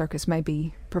that Andy Serkis may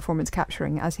be performance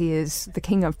capturing, as he is the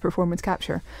king of performance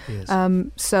capture. He is.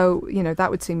 So, you know,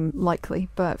 that would seem likely.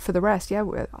 But for the rest, yeah,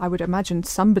 I would imagine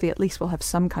somebody at least will have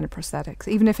some kind of prosthetics,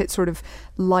 even if it's sort of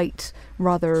light,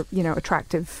 rather, you know,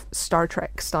 attractive Star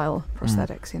Trek style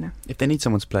prosthetics, you know. If they need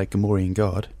someone to play Gamorrean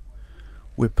guard,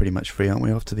 we're pretty much free, aren't we,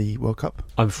 after the World Cup?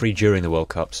 I'm free during the World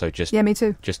Cup, so just Yeah, me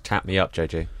too. just tap me up,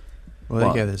 JJ. Well, there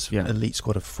you go. There's an elite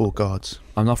squad of 4 guards.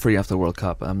 I'm not free after the World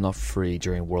Cup. I'm not free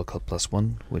during World Cup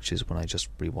 +1, which is when I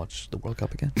just rewatch the World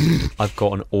Cup again. I've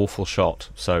got an awful shot,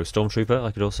 so Stormtrooper,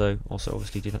 I could also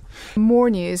obviously do that. More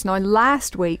news. Now,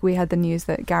 last week we had the news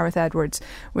that Gareth Edwards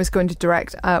was going to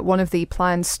direct one of the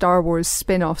planned Star Wars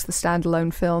spin-offs, the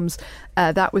standalone films.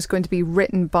 That was going to be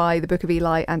written by The Book of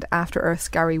Eli and After Earth's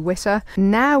Gary Whitta.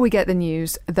 Now we get the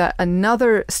news that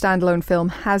another standalone film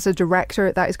has a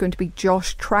director. That is going to be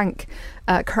Josh Trank,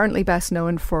 currently best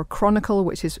known for Chronicle,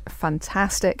 which is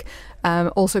fantastic.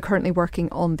 Also currently working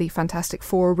on the Fantastic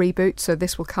Four reboot, so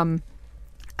this will come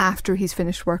after he's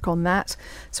finished work on that.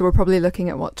 So we're probably looking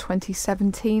at,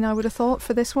 2017, I would have thought,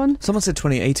 for this one? Someone said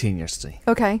 2018 yesterday.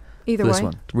 Okay. Either for this way.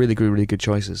 one. Really good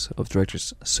choices of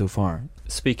directors so far.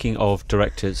 Speaking of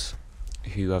directors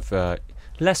who have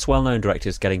less well-known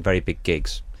directors getting very big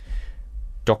gigs,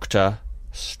 Doctor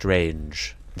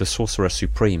Strange, the Sorcerer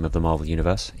Supreme of the Marvel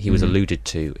Universe. He was alluded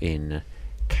to in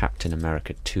Captain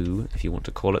America 2, if you want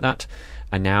to call it that.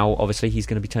 And now, obviously, he's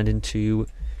going to be turned into...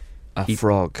 A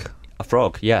frog. A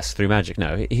frog, yes, through magic.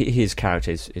 No, his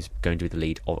character is going to be the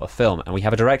lead of a film. And we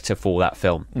have a director for that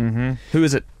film. Mm-hmm. Who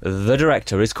is it? The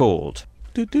director is called...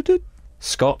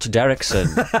 Scott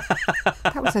Derrickson.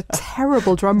 That was a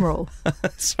terrible drum roll.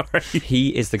 Sorry.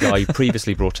 He is the guy who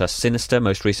previously brought us Sinister,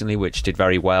 most recently, which did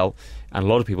very well, and a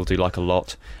lot of people do like a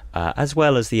lot, as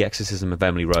well as The Exorcism of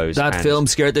Emily Rose. That and film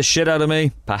scared the shit out of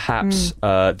me. perhaps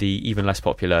the even less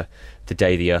popular The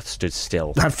Day the Earth Stood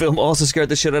Still. That film also scared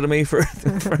the shit out of me for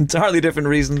entirely different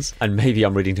reasons. And maybe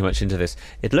I'm reading too much into this.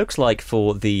 It looks like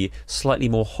for the slightly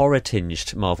more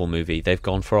horror-tinged Marvel movie, they've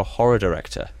gone for a horror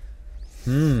director.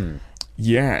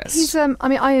 Yes. He's I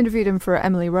mean, I interviewed him for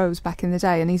Emily Rose back in the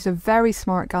day, and he's a very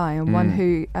smart guy, and one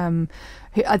who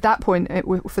at that point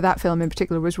for that film in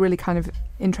particular was really kind of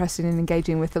interested in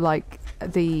engaging with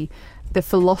the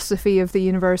philosophy of the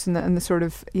universe and the sort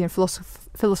of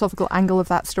philosophical angle of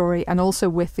that story, and also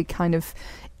with the kind of,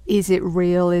 is it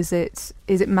real, is it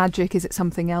magic, is it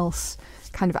something else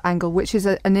kind of angle, which is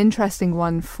an interesting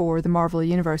one for the Marvel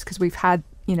universe, because we've had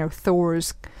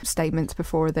Thor's statements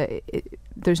before that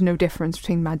there's no difference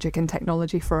between magic and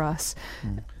technology for us.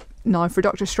 Now for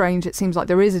Doctor Strange, it seems like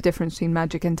there is a difference between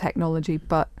magic and technology,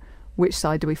 but which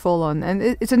side do we fall on? And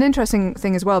it's an interesting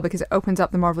thing as well, because it opens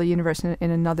up the Marvel Universe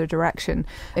in another direction.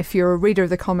 If you're a reader of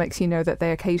the comics, you know that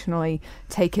they occasionally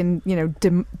take in,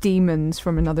 demons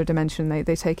from another dimension.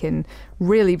 They take in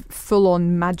really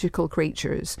full-on magical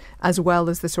creatures, as well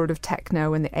as the sort of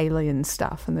techno and the alien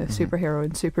stuff and the superhero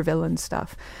and supervillain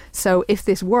stuff. So if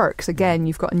this works, again,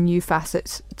 you've got a new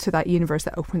facet to that universe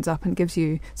that opens up and gives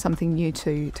you something new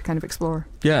to kind of explore.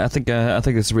 Yeah, I think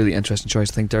it's a really interesting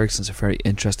choice. I think Derrickson's a very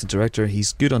interesting director.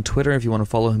 He's good on Twitter if you want to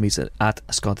follow him. He's at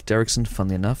Scott Derrickson,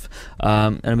 funnily enough.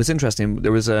 And it was interesting.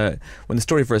 There was when the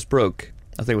story first broke,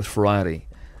 I think it was Variety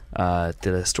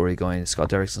did a story going, Scott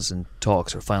Derrickson's in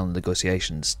talks or final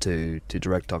negotiations to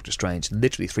direct Doctor Strange.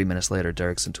 Literally 3 minutes later,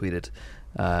 Derrickson tweeted,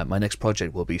 my next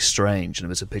project will be Strange, and it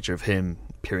was a picture of him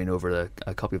peering over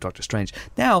a copy of Doctor Strange.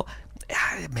 Now,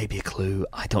 it may be a clue.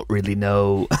 I don't really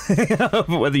know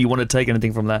whether you want to take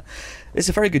anything from that. It's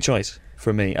a very good choice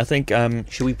for me. I think...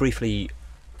 Should we briefly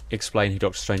explain who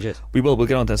Doctor Strange is? We will. We'll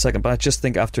get on to that in a second. But I just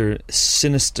think after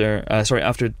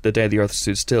after The Day the Earth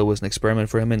Stood Still was an experiment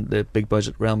for him in the big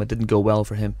budget realm. It didn't go well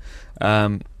for him.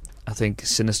 I think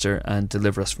Sinister and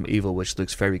Deliver Us from Evil, which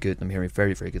looks very good, and I'm hearing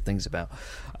very, very good things about.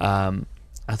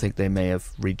 I think they may have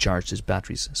recharged his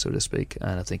batteries, so to speak,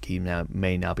 and I think he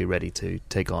may now be ready to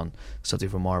take on something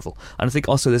from Marvel. And I think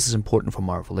also this is important for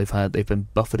Marvel. They've been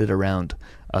buffeted around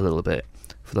a little bit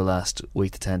for the last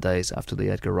week to 10 days after the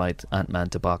Edgar Wright Ant-Man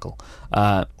debacle,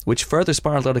 which further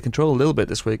spiraled out of control a little bit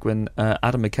this week when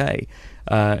Adam McKay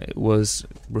was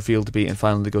revealed to be in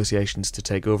final negotiations to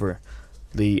take over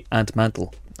the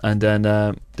Ant-Mantle, and then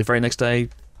the very next day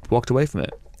walked away from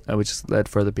it. Which has led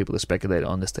further people to speculate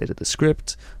on the state of the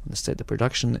script, on the state of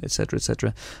production, etc.,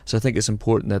 etc. So I think it's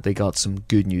important that they got some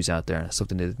good news out there,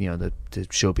 something to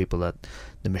show people that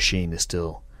the machine is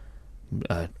still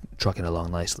trucking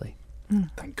along nicely.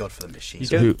 Thank God for the machine.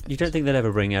 You don't think they'll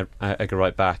ever bring Edgar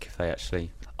Wright back if they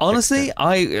actually... Honestly,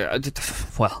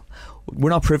 well, we're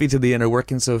not privy to the inner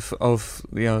workings of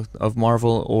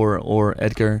Marvel or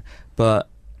Edgar, but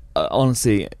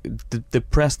honestly, the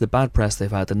press, the bad press they've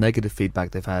had, the negative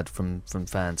feedback they've had from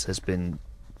fans has been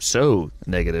so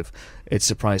negative. It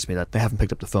surprised me that they haven't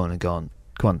picked up the phone and gone,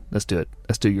 "Come on, let's do it.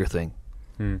 Let's do your thing.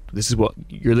 This is what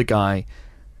you're the guy.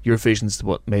 Your vision's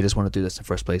what made us want to do this in the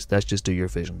first place. Let's just do your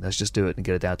vision. Let's just do it and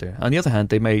get it out there." On the other hand,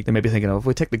 they may be thinking, if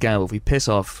we take the gamble, if we piss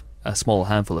off a small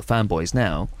handful of fanboys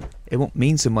now, it won't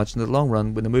mean so much in the long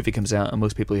run when the movie comes out and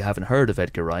most people who haven't heard of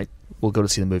Edgar Wright will go to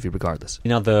see the movie regardless.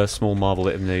 Another small Marvel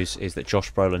bit of news is that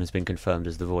Josh Brolin has been confirmed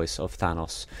as the voice of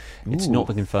Thanos. It's not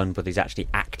been confirmed whether he's actually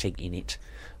acting in it,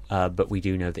 but we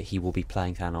do know that he will be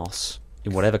playing Thanos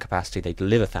in whatever capacity they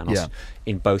deliver Thanos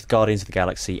in both Guardians of the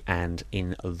Galaxy and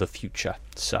in the future.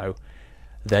 So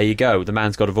there you go, the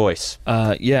man's got a voice.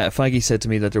 Feige said to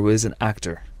me that there was an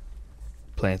actor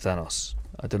playing Thanos.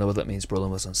 I don't know what that means. Brolin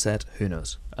was on set. Who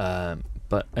knows?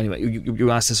 But anyway,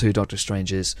 you asked us who Doctor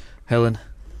Strange is. Helen,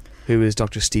 who is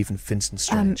Dr. Stephen Vincent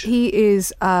Strange? He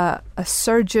is a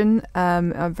surgeon,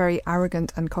 a very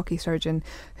arrogant and cocky surgeon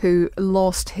who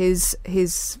lost his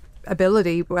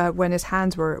ability when his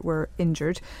hands were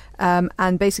injured,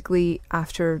 and basically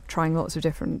after trying lots of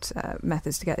different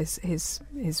methods to get his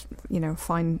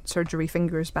fine surgery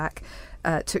fingers back,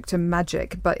 took to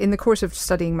magic. But in the course of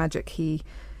studying magic, he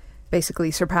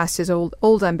basically surpassed his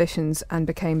old ambitions and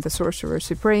became the Sorcerer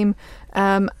Supreme,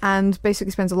 and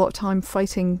basically spends a lot of time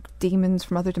fighting demons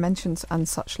from other dimensions and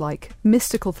such like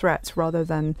mystical threats rather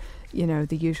than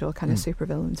the usual kind of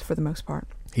supervillains for the most part.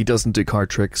 He doesn't do card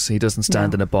tricks. He doesn't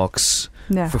stand in a box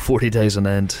for 40 days on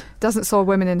end. Doesn't saw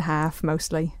women in half,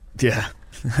 mostly. Yeah,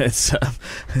 it's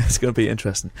going to be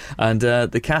interesting. And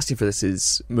the casting for this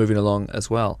is moving along as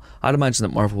well. I'd imagine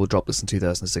that Marvel will drop this in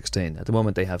 2016. At the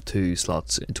moment, they have 2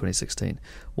 slots in 2016.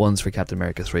 One's for Captain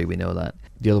America 3, we know that.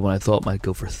 The other one I thought might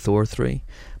go for Thor 3.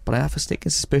 But I have a sneaking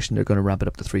suspicion they're going to ramp it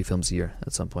up to 3 films a year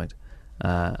at some point.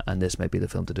 And this may be the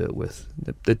film to do it with.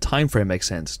 The time frame makes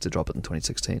sense to drop it in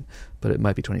 2016, but it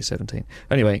might be 2017.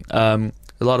 Anyway, a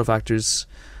lot of actors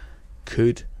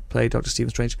could play Dr. Stephen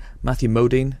Strange. Matthew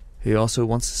Modine, who also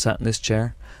once sat in this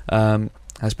chair,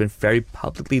 has been very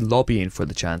publicly lobbying for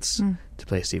the chance to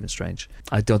play Stephen Strange.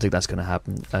 I don't think that's going to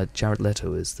happen. Jared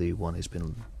Leto is the one who's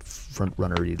been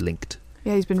front-runnerly linked.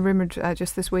 Yeah, he's been rumoured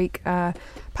just this week.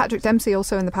 Patrick Dempsey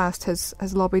also in the past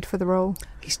has lobbied for the role.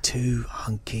 He's too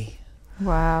hunky.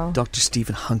 Wow. Dr.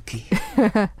 Stephen Hunky.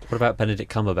 What about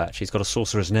Benedict Cumberbatch? He's got a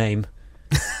sorcerer's name.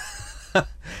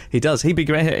 He does. He'd be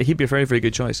great. He'd be a very, very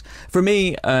good choice. For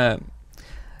me,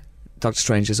 Doctor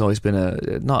Strange has always been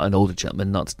not an older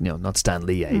gentleman, not Stan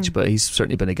Lee age, but he's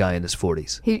certainly been a guy in his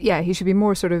 40s. He should be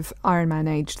more sort of Iron Man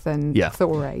aged than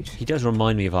Thor age. He does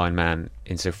remind me of Iron Man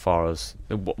insofar as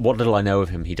what little I know of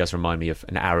him. He does remind me of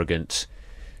an arrogant,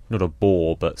 not a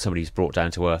bore, but somebody who's brought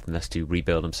down to earth and has to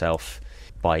rebuild himself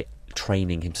by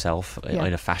training himself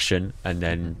in a fashion, and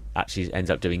then actually ends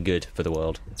up doing good for the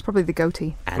world. It's probably the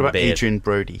goatee. What about Adrian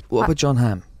Brody? What about John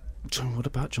Hamm? What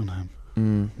about John Hamm?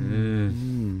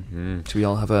 Do we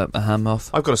all have a ham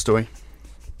mouth? I've got a story.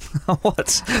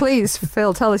 What? Please,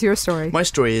 Phil, tell us your story. My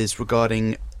story is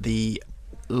regarding the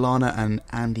Lana and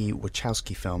Andy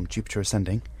Wachowski film Jupiter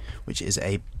Ascending, which is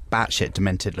a batshit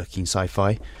demented looking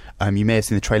sci-fi. You may have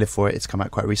seen the trailer for it. It's come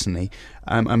out quite recently.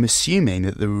 I'm assuming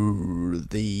that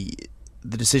the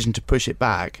decision to push it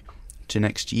back to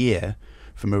next year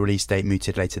from a release date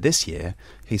mooted later this year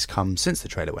has come since the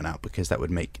trailer went out, because that would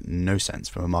make no sense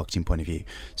from a marketing point of view.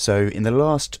 So in the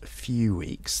last few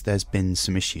weeks, there's been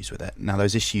some issues with it. Now,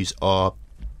 those issues are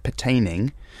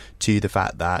pertaining to the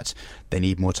fact that they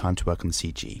need more time to work on the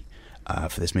CG.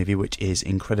 For this movie, which is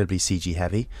incredibly CG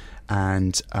heavy,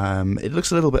 and it looks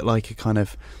a little bit like a kind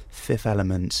of Fifth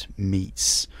Element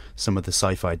meets some of the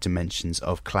sci-fi dimensions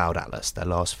of Cloud Atlas, their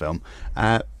last film.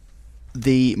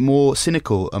 The more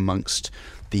cynical amongst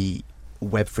the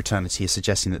web fraternity is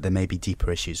suggesting that there may be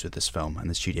deeper issues with this film, and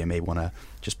the studio may want to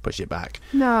just push it back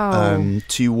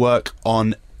to work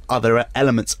on other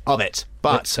elements of it.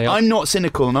 But I'm not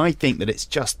cynical, and I think that it's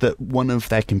just that one of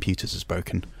their computers is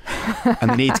broken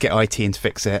and they need to get IT in to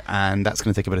fix it, and that's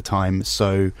going to take a bit of time.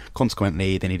 So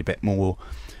consequently, they need a bit more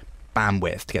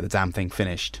bandwidth to get the damn thing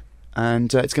finished.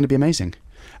 And it's going to be amazing.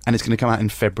 And it's going to come out in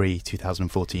February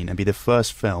 2014 and be the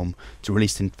first film to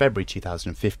release in February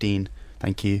 2015,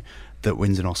 thank you, that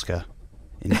wins an Oscar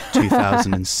in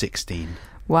 2016.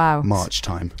 Wow. March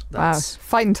time. Wow.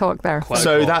 Fight and talk there.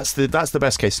 So that's the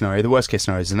best case scenario. The worst case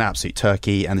scenario is an absolute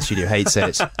turkey, and the studio hates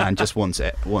it and just wants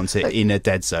it in a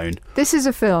dead zone. This is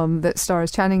a film that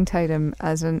stars Channing Tatum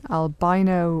as an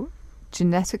albino,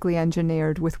 genetically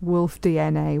engineered with wolf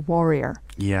DNA warrior.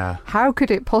 Yeah. How could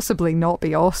it possibly not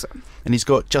be awesome? And he's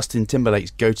got Justin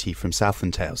Timberlake's goatee from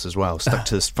Southland Tales as well, stuck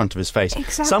to the front of his face.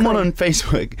 Exactly. Someone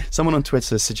on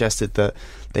Twitter suggested that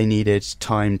they needed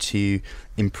time to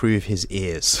improve his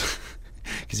ears.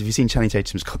 Because if you've seen Channing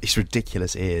Tatum's got these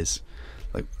ridiculous ears.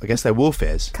 Like, I guess they're wolf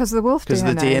ears. Because of the wolf DNA. Because of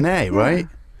the DNA, right?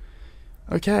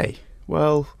 Yeah. Okay.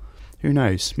 Well, who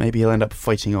knows? Maybe he'll end up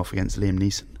fighting off against Liam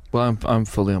Neeson. Well, I'm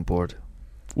fully on board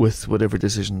with whatever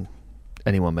decision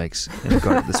anyone makes in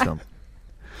regard to this film.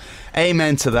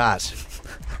 Amen to that.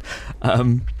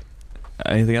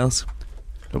 Anything else?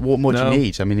 What more do you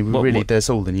need? I mean, what? There's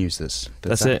all the news.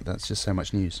 That's it. That's just so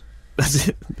much news. That's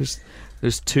it.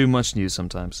 There's too much news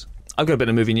sometimes. I've got a bit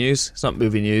of movie news. It's not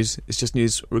movie news. It's just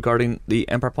news regarding the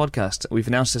Empire podcast. We've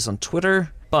announced this on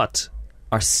Twitter, but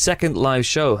our second live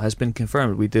show has been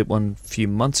confirmed. We did one a few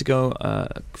months ago.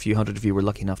 A few hundred of you were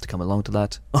lucky enough to come along to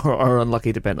that, or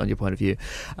unlucky, depending on your point of view.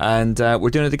 And we're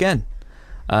doing it again.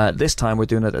 This time we're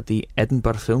doing it at the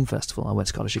Edinburgh Film Festival. I went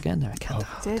Scottish again there. I can't.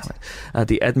 Did.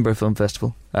 The Edinburgh Film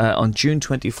Festival on June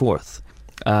 24th.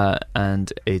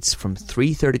 and it's from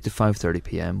 3:30 to 5:30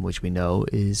 p.m., which we know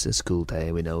is a school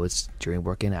day. We know it's during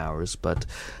working hours, but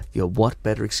what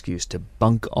better excuse to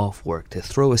bunk off work, to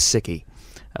throw a sickie,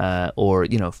 or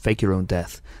fake your own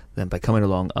death, than by coming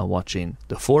along and watching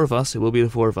the four of us. It will be the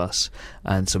four of us,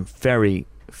 and some very,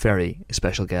 very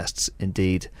special guests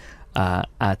indeed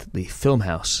at the Film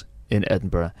House in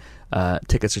Edinburgh.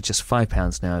 Tickets are just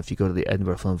 £5 now. If you go to the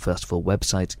Edinburgh Film Festival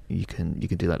website, you can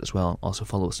do that as well. Also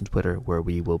follow us on Twitter, where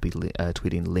we will be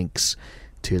tweeting links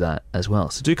to that as well.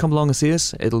 So do come along and see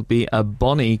us. It'll be a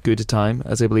bonny good time,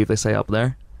 as I believe they say up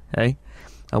there. Hey,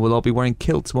 and we'll all be wearing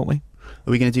kilts, won't we?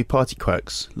 Are we going to do Party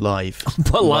Quirks live?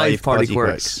 live Party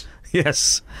Quirks.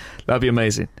 Yes, that'd be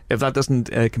amazing. If that doesn't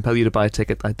compel you to buy a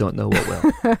ticket, I don't know what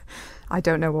will. I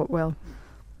don't know what will.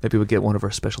 Maybe we'll get one of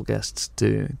our special guests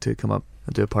to come up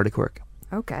and do a party quirk.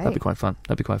 Okay. That'd be quite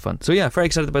fun. So yeah, very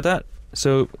excited about that.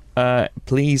 So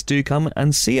please do come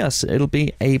and see us. It'll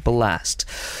be a blast.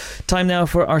 Time now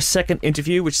for our second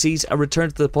interview, which sees a return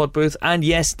to the pod booth. And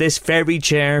yes, this very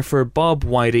chair for Bob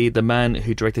Weide, the man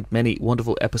who directed many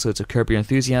wonderful episodes of Curb Your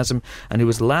Enthusiasm and who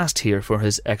was last here for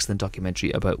his excellent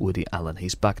documentary about Woody Allen.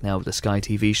 He's back now with the Sky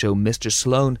TV show Mr.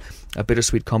 Sloane, a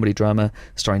bittersweet comedy drama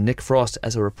starring Nick Frost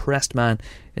as a repressed man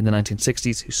in the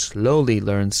 1960s who slowly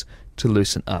learns to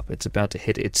loosen up. It's about to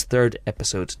hit its third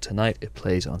episode tonight. It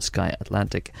plays on Sky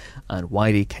Atlantic, and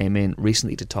Whitey came in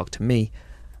recently to talk to me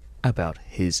about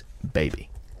his baby,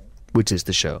 which is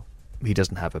the show. He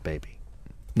doesn't have a baby.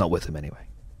 Not with him anyway.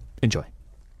 Enjoy.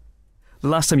 The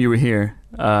last time you were here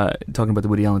talking about the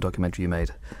Woody Allen documentary you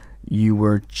made, you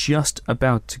were just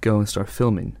about to go and start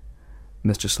filming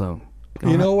Mr. Sloane.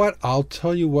 You know what? I'll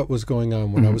tell you what was going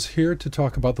on. When I was here to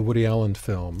talk about the Woody Allen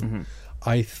film,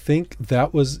 I think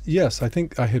that was, I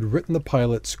think I had written the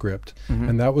pilot script,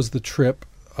 and that was the trip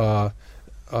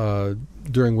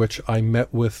during which I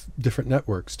met with different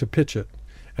networks to pitch it.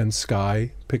 And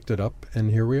Sky picked it up,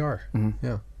 and here we are.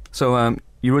 Yeah. So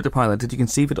you wrote the pilot. Did you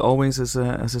conceive it always as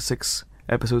a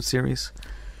 6-episode series?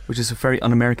 Which is a very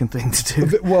un-American thing to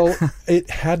do. Well, it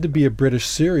had to be a British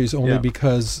series only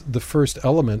because the first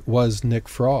element was Nick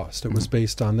Frost. It was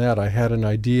based on that. I had an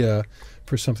idea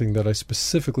for something that I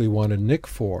specifically wanted Nick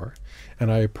for, and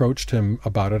I approached him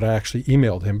about it. I actually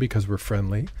emailed him because we're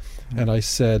friendly, and I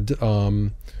said,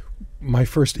 my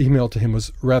first email to him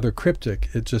was rather cryptic.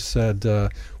 It just said,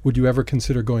 would you ever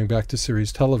consider going back to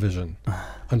series television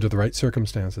under the right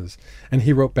circumstances? And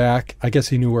he wrote back, I guess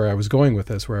he knew where I was going with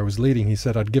this, where I was leading. He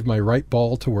said, I'd give my right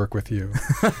ball to work with you.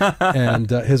 And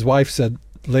his wife said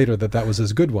later that was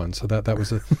his good one, so that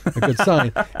was a good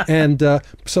sign. And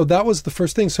so that was the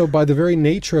first thing. So by the very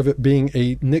nature of it being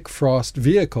a Nick Frost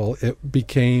vehicle, it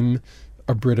became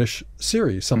a British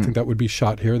series, something that would be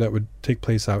shot here, that would take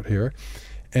place out here.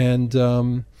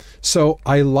 And so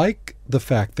I like the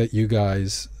fact that you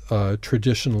guys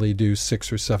traditionally do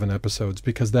 6 or 7 episodes,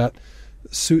 because that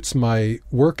suits my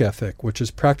work ethic, which is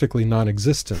practically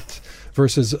non-existent,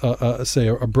 versus say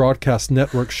a broadcast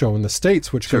network show in the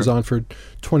States, which goes on for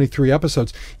 23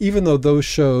 episodes. Even though those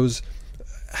shows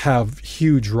have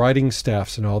huge writing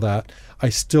staffs and all that, I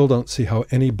still don't see how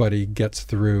anybody gets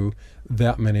through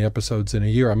that many episodes in a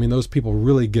year. I mean, those people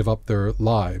really give up their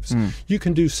lives. You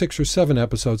can do 6 or 7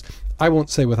 episodes. I won't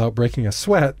say without breaking a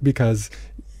sweat, because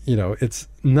it's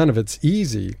none of it's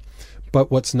easy. But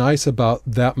what's nice about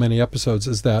that many episodes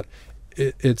is that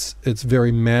it's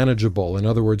very manageable. In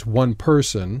other words, one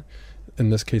person,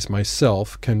 in this case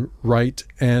myself, can write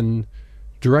and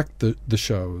direct the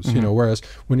shows. Whereas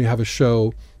when you have a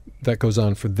show that goes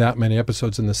on for that many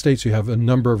episodes in the States, you have a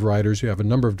number of writers, you have a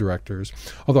number of directors.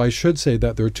 Although I should say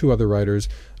that there are 2 other writers,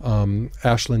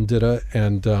 Ashlyn Ditta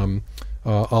and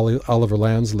Oliver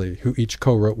Lansley, who each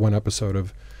co-wrote 1 episode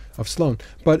of Sloane.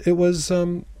 But it was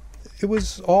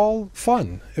all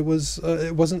fun. It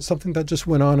wasn't something that just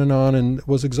went on and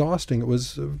was exhausting. It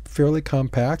was fairly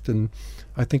compact, and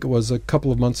I think it was a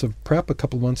couple of months of prep, a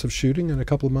couple of months of shooting, and a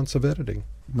couple of months of editing.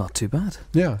 Not too bad.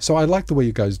 Yeah, so I like the way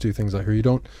you guys do things out here. You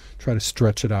don't try to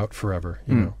stretch it out forever,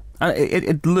 you know.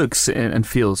 It looks and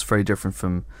feels very different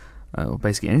from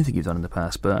basically anything you've done in the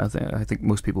past, but I think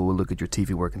most people will look at your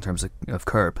TV work in terms of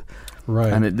Curb.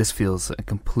 Right. And this feels a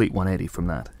complete 180 from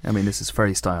that. I mean, this is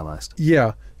very stylized.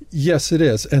 Yeah. Yes, it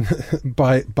is. And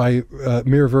by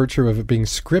mere virtue of it being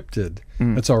scripted,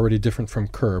 it's already different from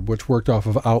Curb, which worked off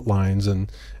of outlines,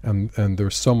 and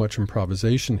there's so much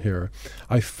improvisation here.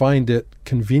 I find it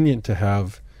convenient to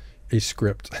have a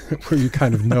script where you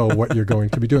kind of know what you're going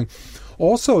to be doing.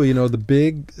 Also, the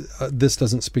big. This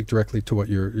doesn't speak directly to what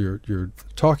you're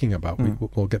talking about.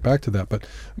 We'll get back to that. But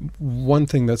one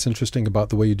thing that's interesting about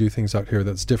the way you do things out here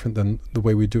that's different than the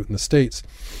way we do it in the States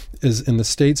is in the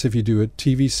States, if you do a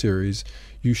TV series,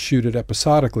 you shoot it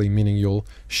episodically, meaning you'll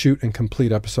shoot and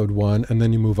complete episode 1, and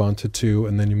then you move on to 2,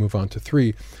 and then you move on to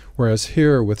 3. Whereas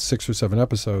here, with 6 or 7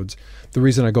 episodes, the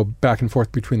reason I go back and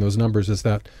forth between those numbers is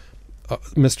that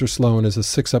Mr. Sloane is a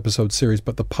 6-episode series,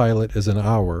 but the pilot is an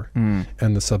hour,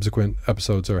 and the subsequent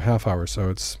episodes are a half hour, so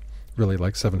it's really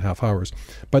like 7 half hours.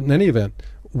 But in any event,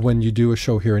 when you do a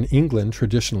show here in England,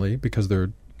 traditionally, because there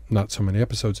are not so many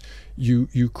episodes,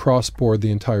 you cross-board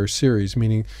the entire series,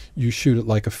 meaning you shoot it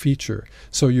like a feature.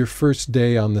 So your first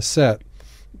day on the set,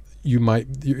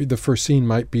 the first scene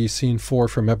might be scene 4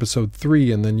 from episode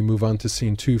 3, and then you move on to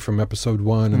scene 2 from episode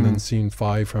 1, and then scene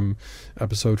 5 from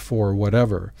episode 4, or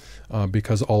whatever,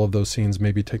 because all of those scenes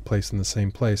maybe take place in the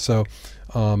same place. So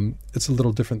it's a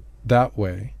little different that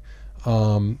way.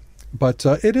 But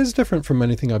it is different from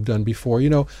anything I've done before.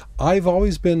 I've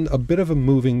always been a bit of a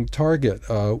moving target,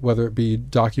 whether it be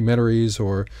documentaries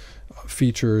or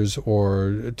features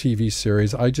or TV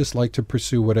series. I just like to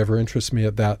pursue whatever interests me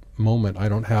at that moment. I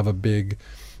don't have a big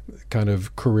kind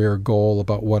of career goal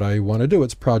about what I want to do.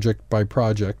 It's project by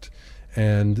project.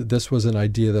 And this was an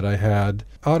idea that I had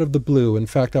out of the blue. In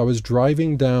fact, I was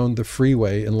driving down the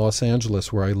freeway in Los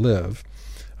Angeles where I live.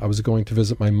 I was going to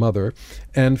visit my mother,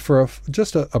 and for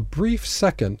just a brief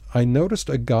second, I noticed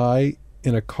a guy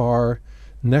in a car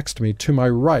next to me to my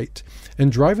right,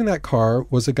 and driving that car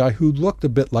was a guy who looked a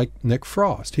bit like Nick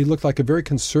Frost. He looked like a very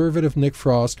conservative Nick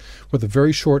Frost with a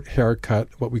very short haircut,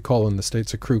 what we call in the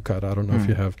States a crew cut. I don't know if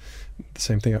you have the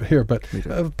same thing out here, but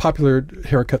a popular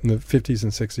haircut in the 50s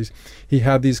and 60s. He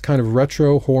had these kind of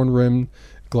retro horn-rimmed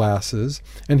glasses,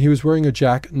 and he was wearing a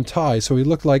jacket and tie, so he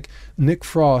looked like Nick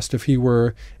Frost if he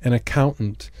were an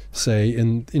accountant, say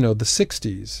in the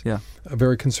 60s. A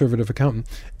very conservative accountant.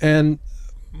 And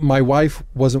my wife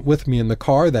wasn't with me in the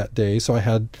car that day, so I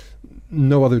had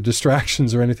no other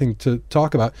distractions or anything to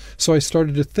talk about. So I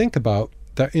started to think about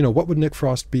that, what would Nick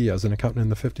Frost be as an accountant in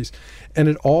the 50s? And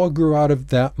it all grew out of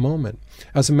that moment.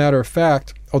 As a matter of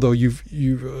fact, although your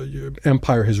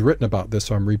Empire has written about this,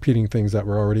 so I'm repeating things that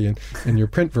were already in your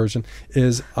print version,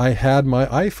 is I had my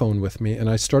iPhone with me, and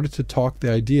I started to talk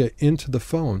the idea into the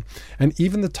phone. And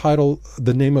even the title,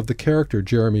 the name of the character,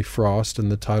 Jeremy Frost,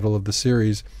 and the title of the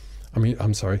series,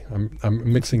 I'm sorry,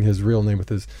 I'm mixing his real name with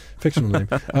his fictional name.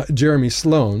 Jeremy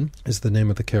Sloane is the name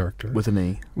of the character. With an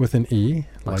E. With an E.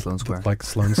 Like Sloane Square. Like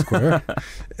Sloane Square.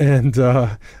 And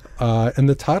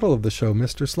the title of the show,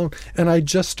 Mr. Sloane. And I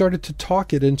just started to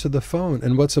talk it into the phone.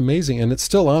 And what's amazing, and it's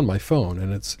still on my phone,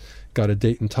 and it's got a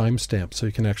date and time stamp, so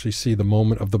you can actually see the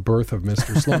moment of the birth of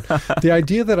Mr. Sloane. The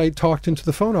idea that I talked into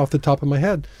the phone off the top of my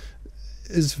head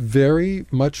is very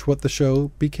much what the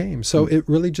show became. So it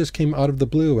really just came out of the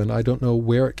blue, and I don't know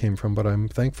where it came from, but I'm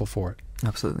thankful for it.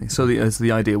 Absolutely. So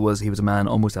the idea was he was a man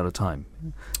almost out of time.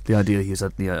 The idea he was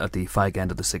at the fag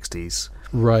end of the 60s.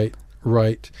 Right.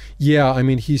 Yeah,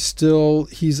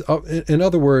 he's up. In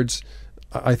other words,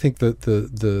 I think that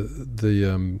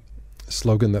the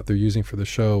slogan that they're using for the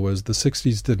show was the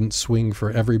 60s didn't swing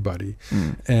for everybody.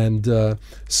 And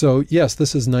so yes,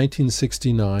 this is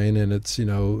 1969, and it's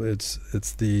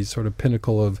it's the sort of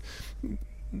pinnacle of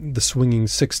the swinging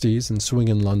 60s and swing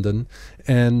in London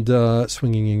and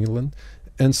swinging England.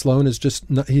 And Sloane is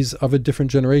he's of a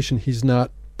different generation. He's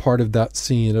not part of that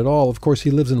scene at all. Of course,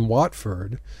 he lives in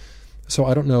Watford, so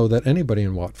I don't know that anybody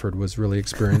in Watford was really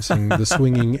experiencing the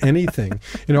swinging anything.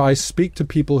 I speak to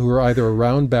people who were either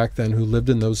around back then who lived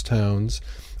in those towns,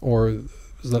 or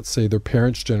let's say their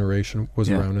parents' generation was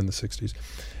around in the 60s.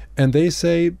 And they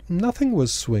say nothing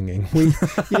was swinging.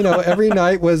 Every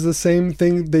night was the same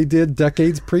thing they did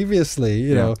decades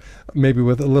previously, maybe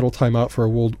with a little time out for a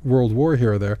world war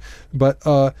here or there. But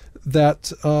they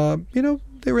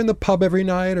were in the pub every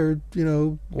night, or,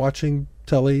 watching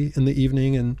telly in the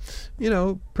evening, and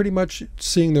pretty much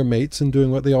seeing their mates and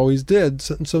doing what they always did,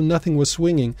 so nothing was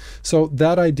swinging. So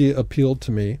that idea appealed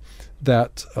to me,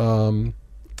 that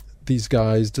these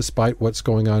guys, despite what's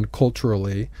going on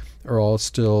culturally, are all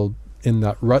still in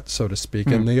that rut, so to speak.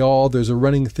 And there's a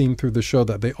running theme through the show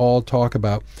that they all talk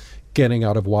about getting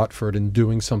out of Watford and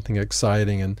doing something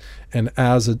exciting, and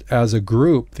as a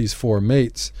group, these 4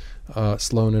 mates,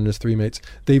 Sloane and his 3 mates,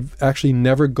 they've actually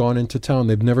never gone into town.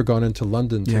 They've never gone into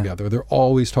London together. They're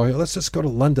always talking, let's just go to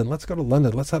London. Let's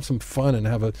have some fun and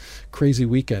have a crazy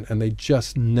weekend. And they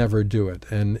just never do it.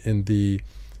 And in the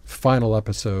final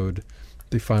episode,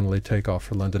 they finally take off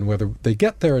for London. Whether they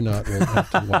get there or not, we'll have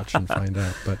to watch and find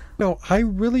out. But no, I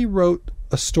really wrote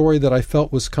a story that I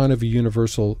felt was kind of a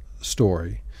universal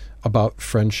story about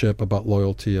friendship, about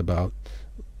loyalty, about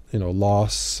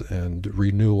loss and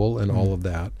renewal and all of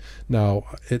that. Now,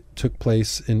 it took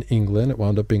place in England. It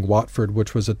wound up being Watford,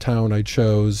 which was a town I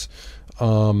chose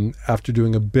after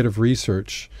doing a bit of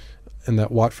research, and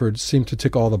that Watford seemed to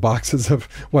tick all the boxes of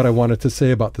what I wanted to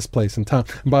say about this place in town.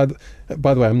 And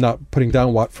by the way, I'm not putting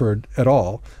down Watford at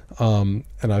all, and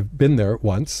I've been there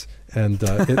once, and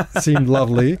it seemed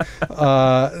lovely.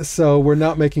 So we're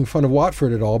not making fun of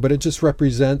Watford at all, but it just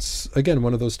represents, again,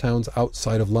 one of those towns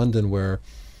outside of London where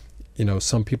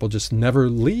some people just never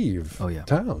leave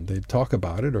town. They talk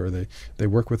about it or they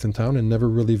work within town and never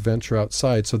really venture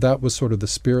outside. So that was sort of the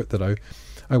spirit that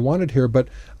I wanted here. But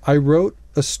I wrote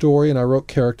a story and I wrote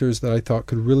characters that I thought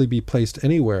could really be placed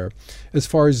anywhere. As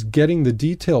far as getting the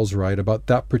details right about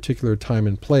that particular time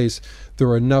and place, there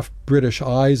are enough British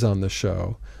eyes on the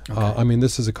show. Okay.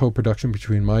 This is a co-production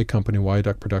between my company,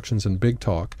 Weide Productions, and Big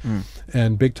Talk.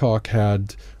 And Big Talk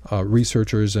had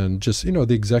researchers and just,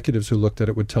 the executives who looked at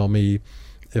it would tell me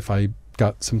if I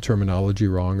got some terminology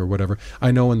wrong or whatever.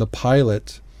 I know in the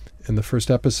pilot, in the first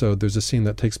episode, there's a scene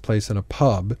that takes place in a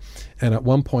pub. And at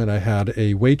one point I had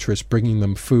a waitress bringing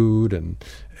them food and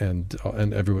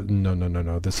everyone,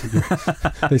 no.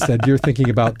 They said, you're thinking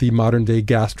about the modern day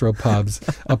gastropubs.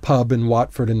 A pub in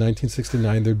Watford in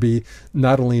 1969, there'd be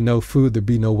not only no food, there'd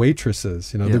be no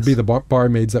waitresses. There'd be the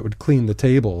barmaids that would clean the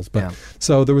tables. But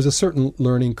so there was a certain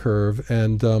learning curve.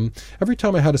 And every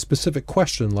time I had a specific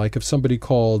question, like if somebody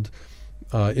called,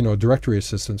 directory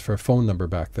assistants for a phone number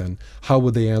back then, how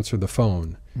would they answer the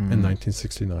phone in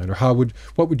 1969? Or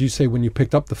what would you say when you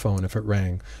picked up the phone if it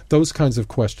rang? Those kinds of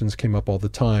questions came up all the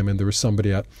time, and there was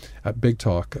somebody at Big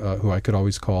Talk who I could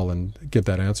always call and give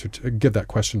that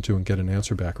question to and get an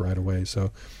answer back right away.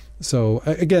 So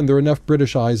again, there are enough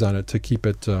British eyes on it to keep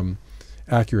it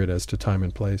accurate as to time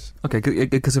and place. Okay,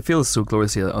 because it feels so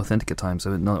gloriously authentic at times.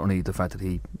 So not only the fact that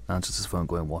he answers his phone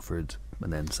going Watford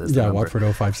and then says the number. Watford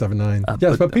 0579.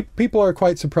 Yes, but people are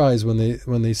quite surprised when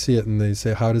they see it and they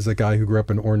say, how does a guy who grew up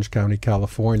in Orange County,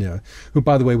 California, who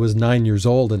by the way was 9 years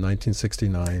old in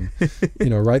 1969,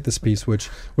 write this piece, which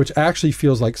actually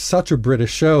feels like such a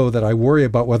British show that I worry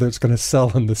about whether it's going to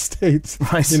sell in the States.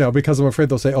 Right. Because I'm afraid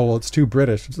they'll say, oh well, it's too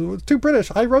British. It's too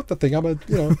British. I wrote the thing. I'm a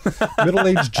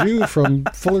middle-aged Jew from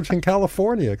Fullerton,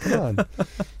 California. Come on.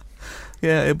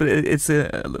 Yeah, but it's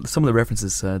some of the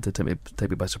references to take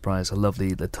me by surprise. I love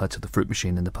the touch of the fruit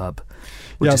machine in the pub.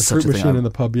 The fruit machine in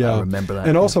the pub, I remember that.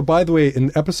 And also, by the way,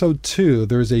 in episode 2,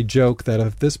 there's a joke that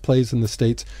if this plays in the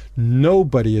States,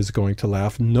 nobody is going to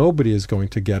laugh, nobody is going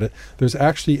to get it. There's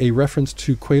actually a reference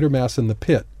to Quatermass in the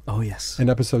Pit. Oh, yes. In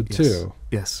episode 2.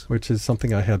 Yes. Which is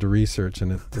something I had to research,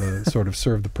 and it sort of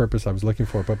served the purpose I was looking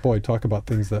for. But boy, talk about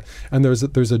things that... And there's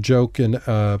a joke in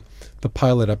the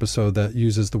pilot episode that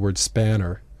uses the word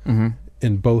spanner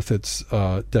in both its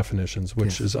definitions,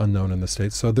 which is unknown in the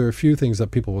States. So there are a few things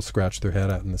that people will scratch their head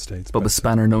at in the States. But was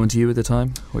spanner known to you at the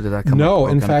time? Or did that come up No,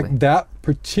 in organically? fact, that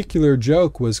particular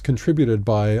joke was contributed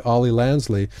by Ollie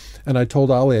Lansley. And I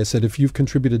told Ollie, I said, if you've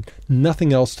contributed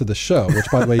nothing else to the show, which,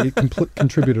 by the way, he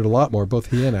contributed a lot more, both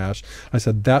he and Ash, I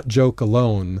said, that joke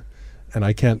alone, and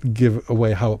I can't give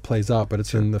away how it plays out, but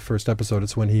it's in the first episode.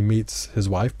 It's when he meets his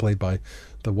wife, played by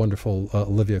the wonderful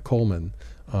Olivia Colman.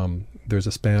 There's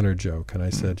a spanner joke, and I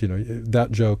said,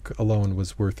 that joke alone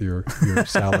was worth your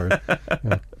salary.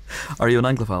 Yeah. Are you an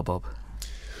Anglophile, Bob?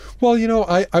 Well,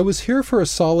 I was here for a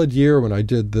solid year when I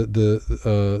did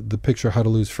the picture How to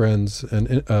Lose Friends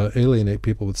and Alienate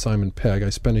People with Simon Pegg. I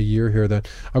spent a year here. Then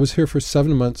I was here for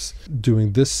 7 months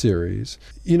doing this series.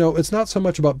 It's not so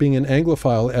much about being an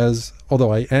Anglophile as,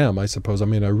 although I am, I suppose. I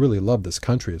really love this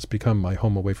country. It's become my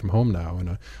home away from home now,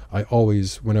 and I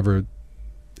always, whenever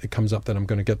it comes up that I'm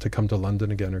going to get to come to London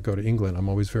again or go to England, I'm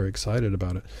always very excited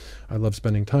about it. I love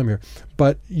spending time here.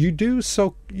 But you do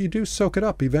soak it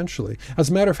up eventually.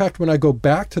 As a matter of fact, when I go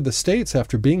back to the States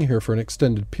after being here for an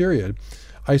extended period,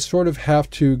 I sort of have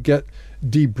to get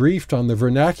debriefed on the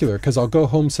vernacular, because I'll go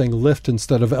home saying lift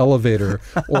instead of elevator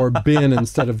or bin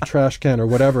instead of trash can or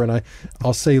whatever, and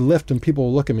I'll say lift and people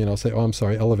will look at me and I'll say, oh, I'm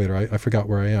sorry, elevator, I forgot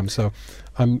where I am. So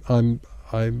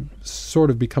I'm sort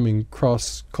of becoming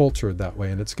cross-cultured that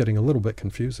way, and it's getting a little bit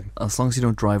confusing. As long as you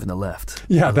don't drive in the left.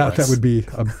 Yeah, that would be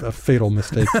a fatal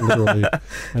mistake, literally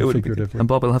and figuratively. And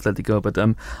Bob, I'll have to let you go, but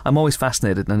I'm always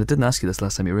fascinated, and I didn't ask you this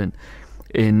last time you were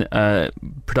in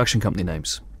production company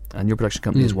names. And your production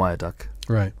company is Wyaduck.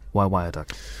 Right. Why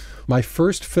Wyaduck? My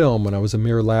first film when I was a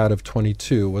mere lad of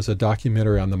 22 was a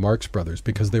documentary on the Marx Brothers,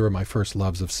 because they were my first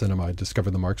loves of cinema. I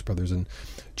discovered the Marx Brothers in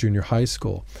junior high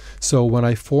school. So when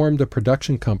I formed a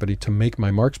production company to make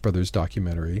my Marx Brothers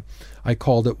documentary, I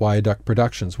called it Viaduct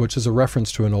Productions, which is a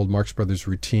reference to an old Marx Brothers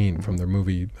routine from their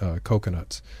movie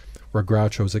Coconuts, where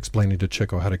Groucho is explaining to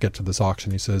Chico how to get to this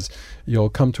auction. He says, you'll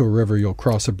come to a river, you'll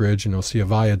cross a bridge, and you'll see a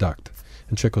viaduct.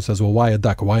 And Chico says, well, why a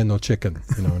duck? Why no chicken?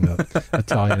 In an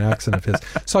Italian accent of his.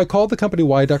 So I called the company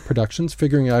Viaduct Productions,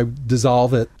 figuring I'd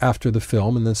dissolve it after the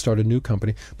film and then start a new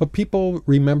company. But people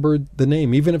remembered the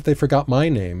name. Even if they forgot my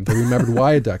name, they remembered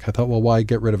Viaduct. I thought, well, why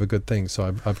get rid of a good thing?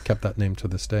 So I've kept that name to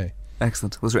this day.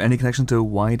 Excellent. Was there any connection to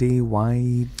Weide?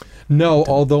 Why? No,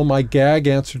 although my gag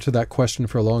answer to that question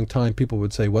for a long time, people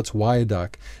would say, what's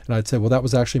Viaduct? And I'd say, well, that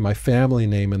was actually my family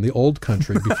name in the old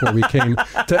country before we came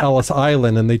to Ellis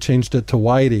Island, and they changed it to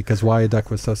Weide because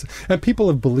Viaduct was so... And people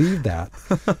have believed that.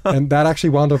 And that actually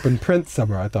wound up in print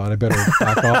somewhere. I thought I better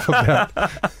back off of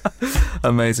that.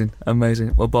 Amazing,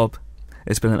 amazing. Well, Bob,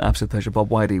 it's been an absolute pleasure. Bob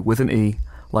Weide, with an E,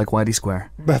 like Whitey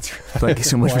Square. That's right. Thank you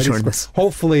so much for joining us.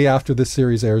 Hopefully, after this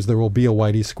series airs, there will be a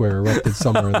Whitey Square erected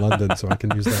somewhere in London, so I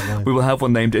can use that line. We will have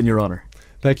one named in your honour.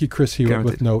 Thank you, Chris Hewitt,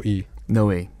 Guaranteed. with no E.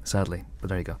 No E, sadly.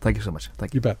 But there you go. Thank you so much.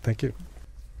 Thank you. You bet. Thank you.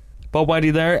 Bob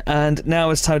Weide there, and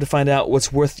now it's time to find out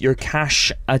what's worth your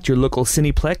cash at your local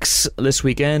Cineplex this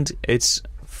weekend. It's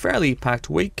a fairly packed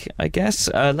week, I guess.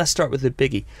 Let's start with the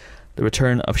biggie. The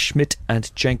return of Schmidt and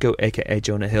Jenko, aka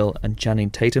Jonah Hill, and Channing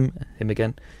Tatum, him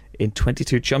again, in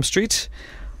 22 Jump Street.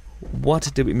 What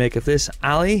did we make of this?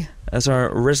 Ali, as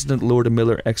our resident Lord and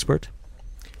Miller expert.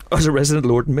 As a resident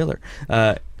Lord and Miller.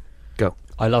 Go.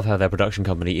 I love how their production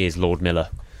company is Lord Miller.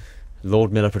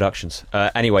 Lord Miller Productions.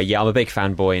 Anyway, yeah, I'm a big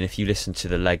fanboy, and if you listen to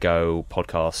the Lego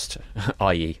podcast,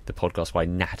 i.e. the podcast where I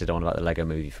nattered on about the Lego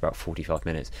movie for about 45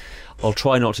 minutes, I'll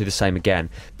try not to do the same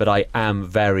again, but I am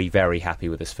very, very happy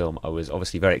with this film. I was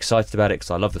obviously very excited about it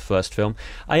because I love the first film.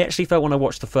 I actually felt when I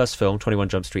watched the first film, 21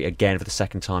 Jump Street, again for the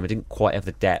second time, I didn't quite have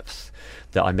the depth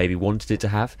that I maybe wanted it to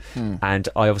have, and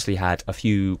I obviously had a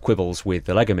few quibbles with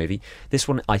the Lego movie. This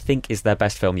one, I think, is their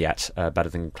best film yet, better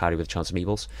than Cloudy with a Chance of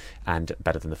Meatballs, and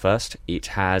better than the first. It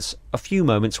has a few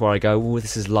moments where I go, oh,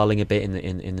 this is lulling a bit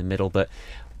in the middle, but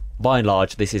by and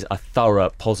large, this is a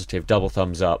thorough, positive, double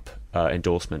thumbs up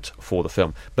endorsement for the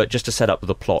film. But just to set up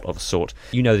the plot of a sort,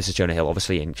 you know this is Jonah Hill,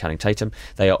 obviously, and Channing Tatum.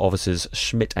 They are officers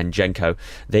Schmidt and Jenko.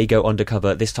 They go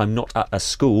undercover, this time not at a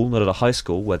school, not at a high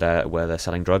school where they're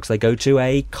selling drugs. They go to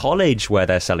a college where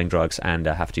they're selling drugs and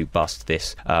have to bust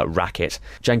this racket.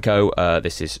 Jenko,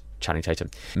 this is Channing Tatum,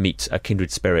 meets a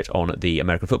kindred spirit on the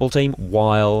American football team,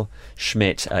 while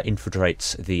Schmidt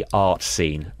infiltrates the art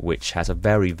scene, which has a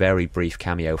very, very brief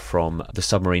cameo from the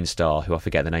submarine star, who I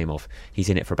forget the name of. He's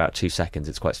in it for about 2 seconds.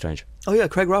 It's quite strange. Oh yeah,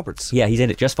 Craig Roberts. Yeah, he's in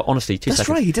it just for, honestly, 2 seconds. That's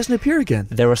right, he doesn't appear again.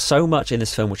 There are so much in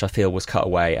this film which I feel was cut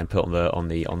away and put on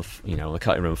the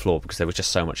cutting room floor because there was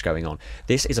just so much going on.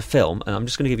 This is a film, and I'm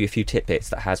just going to give you a few tidbits,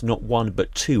 that has not one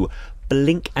but two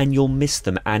blink and you'll miss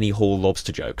them Annie Hall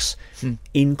lobster jokes.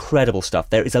 Incredible stuff.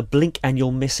 There is a blink and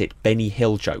you'll miss it Benny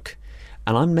Hill joke.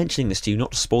 And I'm mentioning this to you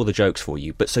not to spoil the jokes for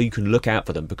you, but so you can look out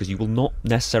for them, because you will not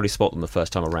necessarily spot them the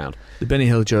first time around. The Benny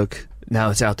Hill joke, now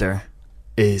it's out there,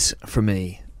 is, for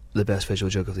me, the best visual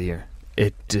joke of the year.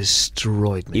 It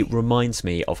destroyed me. It reminds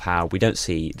me of how we don't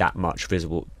see that much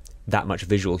visual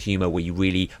humour where you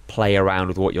really play around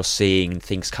with what you're seeing and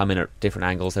things come in at different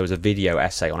angles. There was a video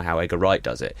essay on how Edgar Wright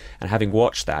does it, and having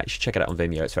watched that, you should check it out on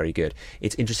Vimeo, it's very good.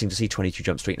 It's interesting to see 22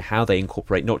 Jump Street and how they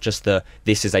incorporate not just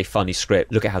this is a funny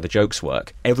script, look at how the jokes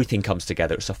work. Everything comes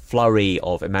together. It's a flurry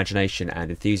of imagination and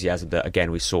enthusiasm that,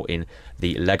 again, we saw in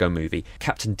the Lego movie.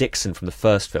 Captain Dixon from the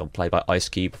first film, played by Ice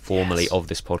Cube, formerly of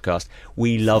this podcast.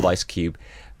 We love Ice Cube.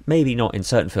 Maybe not in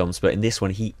certain films, but in this one,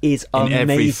 he is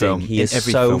amazing. He is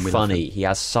so funny. He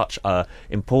has such an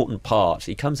important part.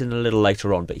 He comes in a little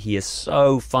later on, but he is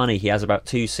so funny. He has about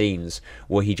 2 scenes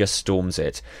where he just storms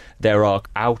it. There are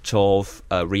out of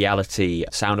reality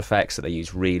sound effects that they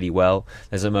use really well.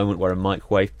 There's a moment where a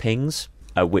microwave pings,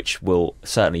 which will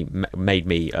certainly made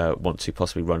me want to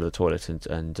possibly run to the toilet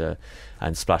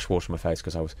and splash water on my face,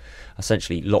 because I was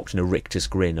essentially locked in a rictus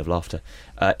grin of laughter.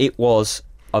 It was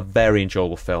a very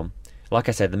enjoyable film. Like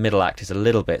I said, the middle act is a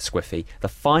little bit squiffy. The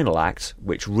final act,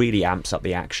 which really amps up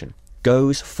the action,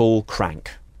 goes full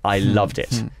crank. I loved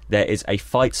it. There is a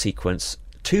fight sequence,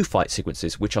 2 fight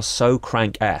sequences, which are so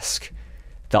Crank-esque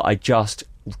that I just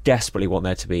desperately want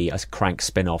there to be a Crank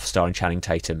spin-off starring Channing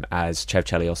Tatum as Chev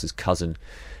Chelios's cousin,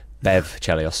 Bev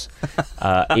Chelios.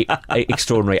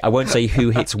 Extraordinary. I won't say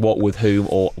who hits what with whom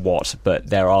or what, but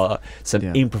there are some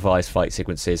improvised fight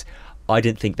sequences. I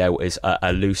didn't think there was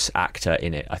a loose actor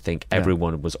in it. I think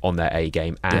everyone was on their A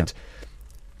game, and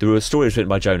the story was written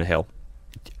by Jonah Hill.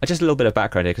 Just a little bit of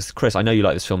background here, because Chris, I know you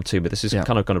like this film too, but this is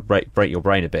kind of going to break your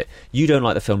brain a bit. You don't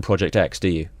like the film Project X, do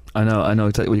you? I know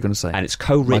exactly what you're going to say. And it's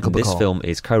co-written. This film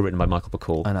is co-written by Michael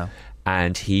Bacall. I know.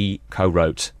 And he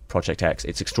co-wrote Project X.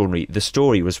 It's extraordinary. The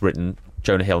story was written,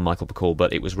 Jonah Hill and Michael Bacall,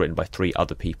 but it was written by 3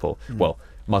 other people. Well,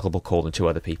 Michael Bacall and 2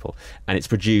 other people. And it's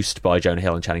produced by Jonah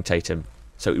Hill and Channing Tatum.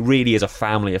 So it really is a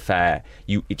family affair.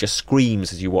 It just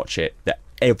screams as you watch it that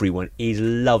everyone is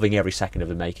loving every second of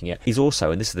them making it. He's also,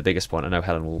 and this is the biggest point, I know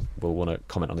Helen will want to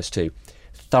comment on this too,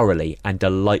 thoroughly and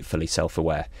delightfully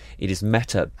self-aware. It is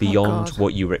meta beyond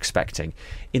what you were expecting.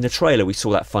 In the trailer, we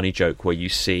saw that funny joke where you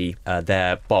see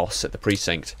their boss at the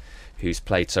precinct, who's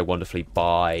played so wonderfully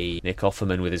by Nick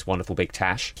Offerman with his wonderful big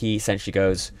tash. He essentially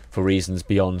goes, for reasons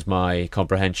beyond my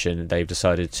comprehension, they've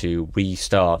decided to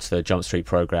restart the Jump Street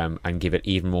program and give it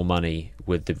even more money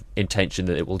with the intention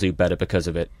that it will do better because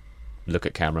of it. Look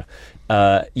at camera.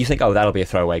 You think, oh, that'll be a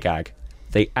throwaway gag.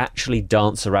 They actually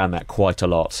dance around that quite a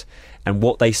lot. And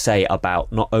what they say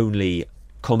about not only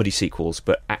comedy sequels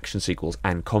but action sequels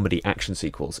and comedy action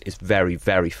sequels is very,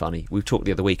 very funny. We talked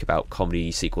the other week about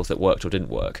comedy sequels that worked or didn't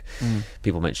work.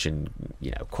 People mentioned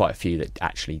quite a few that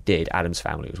actually did. Addams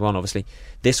Family was one, obviously.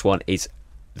 This one is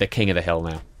the king of the hill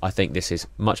now. I think this is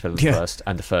much better than the first,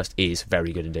 and the first is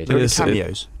very good indeed. There are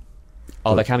cameos.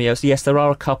 Are there cameos? Yes, there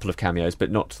are a couple of cameos, but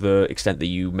not to the extent that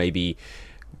you maybe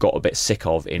got a bit sick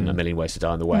of in A Million Ways to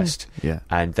Die in the West. Yeah.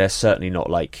 And they're certainly not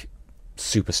like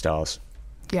superstars.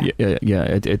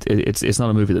 It's not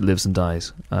a movie that lives and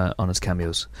dies on its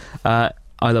cameos. I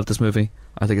love this movie.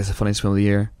 I think it's the funniest film of the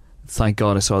year. Thank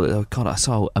God I saw that. Oh God, I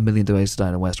saw A Million Ways to Die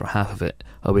in the West, or half of it,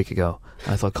 a week ago.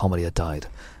 I thought comedy had died,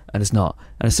 and it's not.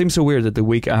 And it seems so weird that the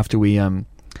week after we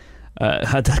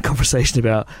had that conversation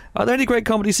about, are there any great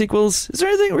comedy sequels? Is there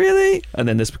anything really? And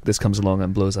then this comes along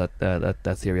and blows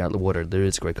that theory out of the water. There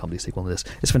is a great comedy sequel in this.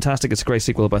 It's fantastic. It's a great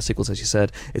sequel about sequels, as you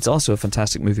said. It's also a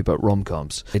fantastic movie about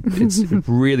rom-coms. It's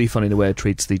really funny the way it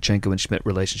treats the Jenko and Schmidt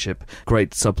relationship.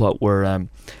 Great subplot where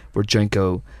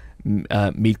Jenko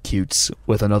meet cutes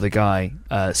with another guy,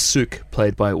 Sook,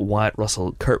 played by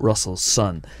Kurt Russell's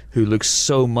son, who looks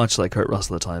so much like Kurt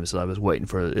Russell at times that I was waiting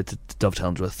for it to dovetail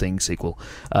into a Thing sequel.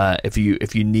 If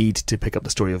you need to pick up the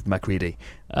story of Macready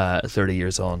 30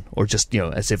 years on, or just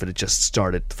as if it had just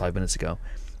started 5 minutes ago,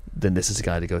 then this is a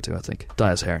guy to go to, I think. Dye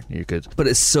his hair, you're good. But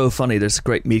it's so funny. There's a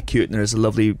great meet cute, and there's a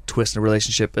lovely twist in a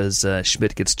relationship as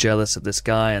Schmidt gets jealous of this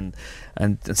guy, and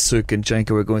Sook and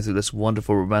Jenko are going through this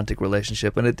wonderful romantic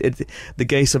relationship. And the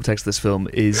gay subtext of this film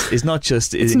is not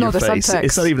just in your face. Subtext.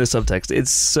 It's not even a subtext.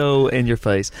 It's so in your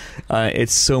face.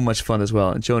 It's so much fun as well.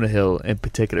 And Jonah Hill in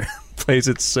particular plays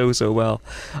it so well.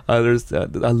 I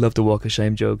love the walk of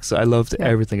shame jokes. I loved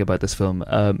everything about this film.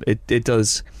 It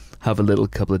does have a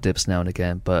couple of dips now and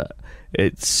again, but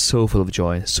it's so full of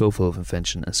joy, so full of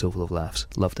invention, and so full of laughs.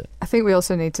 Loved it. I think we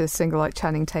also need to single out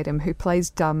Channing Tatum, who plays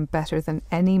dumb better than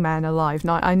any man alive.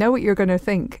 Now, I know what you're going to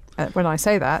think when I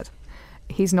say that.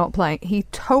 He's not playing. He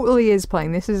totally is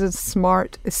playing. This is a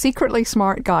secretly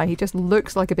smart guy. He just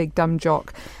looks like a big dumb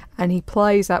jock, and he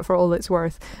plays that for all it's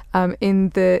worth. In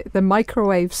the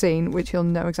microwave scene, which you'll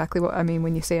know exactly what I mean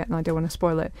when you see it, and I don't want to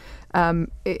spoil it,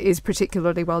 it is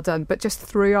particularly well done. But just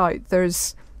throughout, there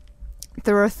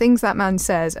are things that man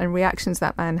says and reactions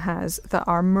that man has that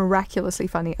are miraculously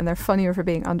funny, and they're funnier for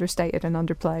being understated and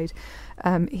underplayed.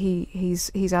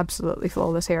 He's absolutely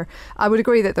flawless here. I would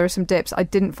agree that there are some dips. I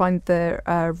didn't find the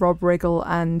Rob Riggle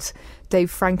and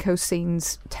Dave Franco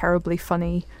scenes terribly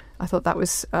funny. I thought that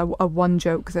was a one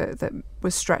joke that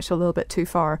was stretched a little bit too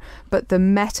far. But the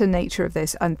meta nature of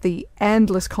this and the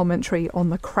endless commentary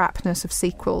on the crapness of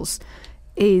sequels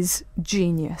is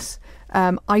genius.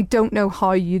 I don't know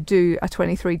how you do a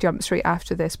 23 Jump Street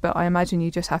after this, but I imagine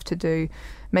you just have to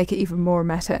make it even more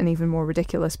meta and even more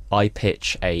ridiculous. I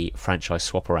pitch a franchise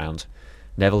swap around.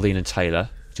 Neville Dean and Taylor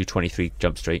do 23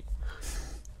 Jump Street.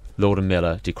 Lord and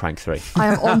Miller do Crank 3. I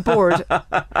am on board.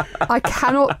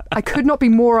 I could not be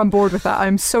more on board with that.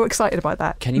 I'm so excited about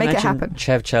that. Can you Make imagine it happen.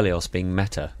 Chev Chelios being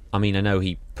meta? I mean, I know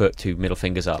he put 2 middle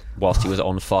fingers up whilst he was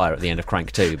on fire at the end of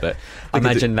Crank 2, but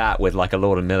imagine that with like a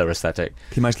Lord and Miller aesthetic.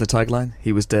 Can you imagine the tagline?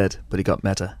 He was dead, but he got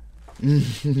meta.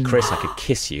 Chris, I could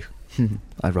kiss you.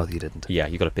 I'd rather you didn't. Yeah,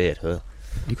 you got a beard. Huh?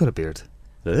 You got a beard.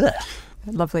 Ugh.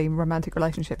 Lovely romantic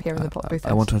relationship here in the podbooth.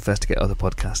 I want to investigate other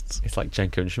podcasts. It's like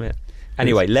Jenko and Schmidt.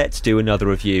 Anyway, let's do another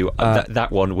review. That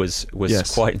one was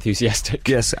yes. quite enthusiastic.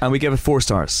 Yes, and we gave it 4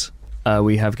 stars.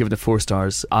 We have given it 4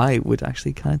 stars. I would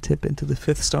actually kind of tip into the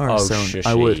 5th star zone. Shushy.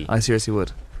 I would. I seriously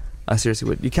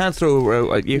would. You can't throw.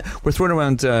 We're throwing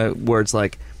around words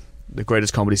like the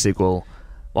greatest comedy sequel.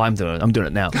 Well, I'm doing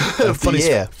it now.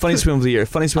 Funniest film of the year.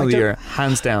 Funniest film of the year,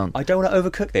 hands down. I don't want to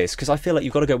overcook this because I feel like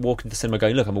you've got to go walk into the cinema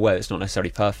going, look, I'm aware it's not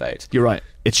necessarily perfect. You're right.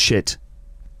 It's shit.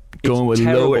 Going with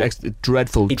terrible.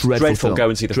 dreadful film. Go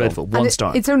and see the dreadful. film. 1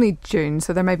 star. It's only June,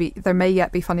 so there may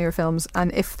yet be funnier films,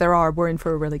 and if there are, we're in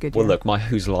for a really good year. Well, look, my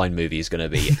Whose Line movie is going to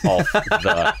be off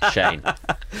the chain.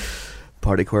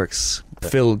 Party Quirks.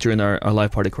 Phil, during our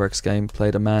live Party Quirks game,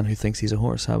 played a man who thinks he's a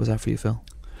horse. How was that for you, Phil?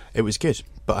 It was good,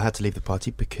 but I had to leave the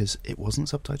party because it wasn't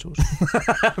subtitled.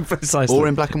 Precisely. Or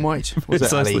in black and white. Was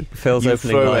it, Ali? Phil's you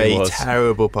opening throw line a was...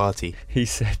 terrible party. He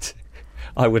said,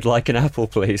 I would like an apple,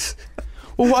 please.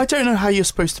 Well, I don't know how you're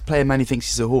supposed to play a man who thinks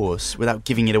he's a horse without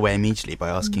giving it away immediately by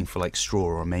asking for like straw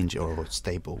or a manger or a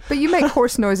stable. But you make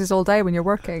horse noises all day when you're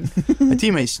working. I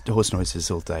do make horse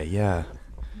noises all day, yeah.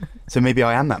 So maybe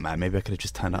I am that man. Maybe I could have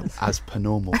just turned up as per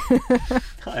normal.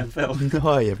 Hi, I'm Phil.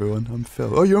 Hi, everyone. I'm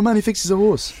Phil. Oh, you're a man who thinks he's a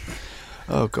horse.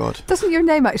 Oh, God. Doesn't your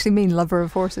name actually mean lover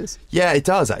of horses? Yeah, it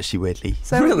does, actually, weirdly.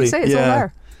 So Really? say it's all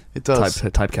there. It does.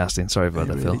 Typecasting. Sorry about It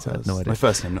that, really Phil. I had does. no idea. My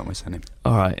first name, not my surname.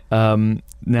 All right.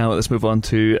 Now let's move on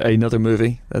to another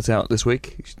movie that's out this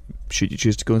week. Should you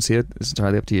choose to go and see it, it's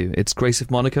entirely up to you. It's Grace of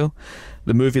Monaco,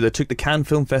 the movie that took the Cannes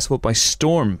Film Festival by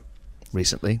storm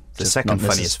recently. The second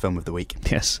funniest film of the week.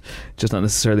 Yes, just not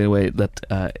necessarily in the way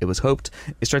that it was hoped.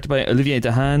 It's directed by Olivier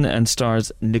Dahan and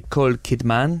stars Nicole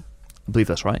Kidman, I believe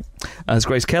that's right, as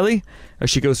Grace Kelly, as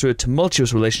she goes through a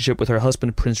tumultuous relationship with her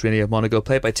husband, Prince Rene of Monaco,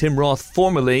 played by Tim Roth,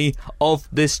 formerly of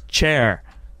this chair.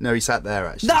 No, he sat there,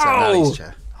 actually. No! He sat in Ali's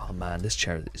chair. Oh man, this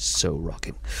chair is so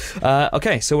rocking.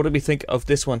 Okay, so what do we think of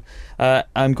this one?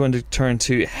 I'm going to turn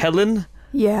to Helen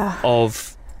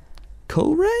of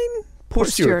Coleraine? Port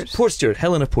Stewart.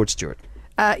 Helen of Port Stewart.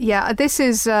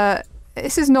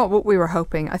 This is not what we were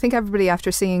hoping. I think everybody,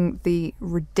 after seeing the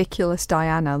ridiculous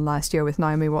Diana last year with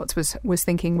Naomi Watts, was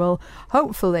thinking, well,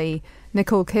 hopefully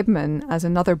Nicole Kidman as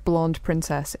another blonde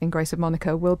princess in Grace of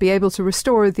Monaco will be able to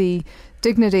restore the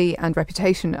dignity and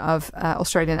reputation of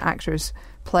Australian actors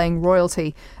playing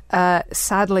royalty.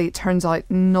 Sadly, it turns out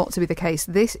not to be the case.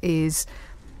 This is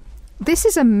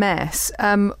a mess.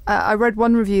 I read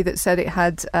one review that said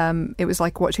it was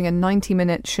like watching a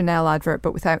 90-minute Chanel advert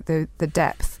but without the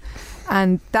depth.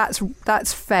 And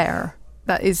that's fair.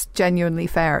 That is genuinely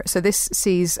fair. So this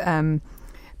sees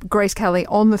Grace Kelly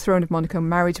on the throne of Monaco,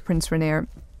 married to Prince Rainier.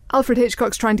 Alfred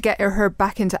Hitchcock's trying to get her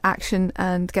back into action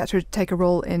and get her to take a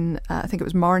role in, I think it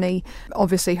was Marnie.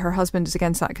 Obviously, her husband is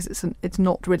against that because it's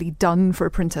not really done for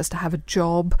a princess to have a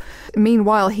job.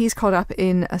 Meanwhile, he's caught up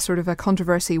in a sort of a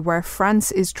controversy where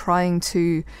France is trying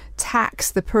to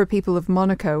tax the poor people of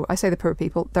Monaco. I say the poor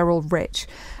people, they're all rich.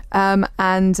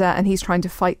 And he's trying to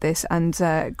fight this, and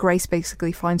Grace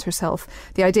basically finds herself.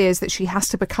 The idea is that she has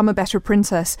to become a better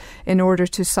princess in order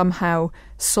to somehow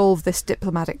solve this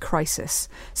diplomatic crisis.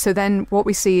 So then what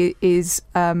we see is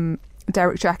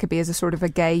Derek Jacobi as a sort of a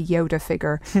gay Yoda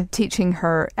figure teaching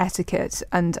her etiquette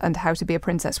and how to be a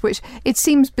princess, which it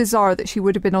seems bizarre that she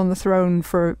would have been on the throne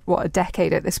for, a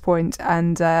decade at this point,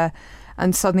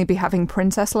 and suddenly be having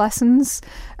princess lessons.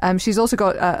 She's also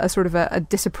got a sort of a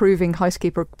disapproving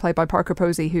housekeeper played by Parker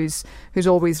Posey who's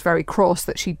always very cross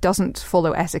that she doesn't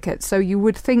follow etiquette. So you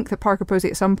would think that Parker Posey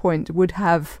at some point would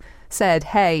have said,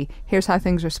 hey, here's how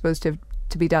things are supposed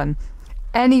to be done.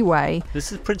 Anyway...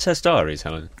 This is Princess Diaries,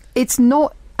 Helen. It's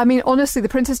not... I mean, honestly, The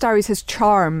Princess Diaries has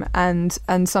charm and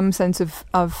some sense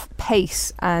of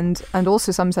pace and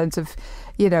also some sense of,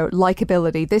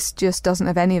 likability. This just doesn't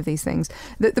have any of these things.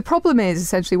 The problem is,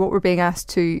 essentially, what we're being asked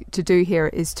to do here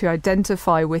is to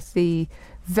identify with the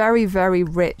very, very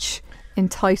rich,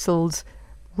 entitled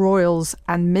royals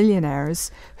and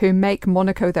millionaires who make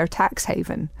Monaco their tax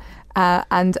haven.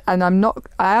 And I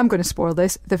am going to spoil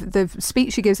this. The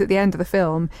speech she gives at the end of the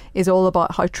film is all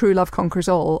about how true love conquers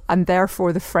all, and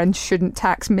therefore the French shouldn't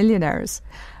tax millionaires.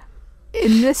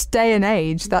 In this day and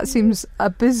age, that seems a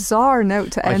bizarre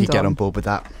note to end on. I could get on board with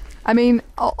that. I mean,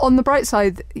 on the bright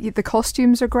side, the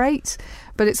costumes are great,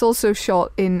 but it's also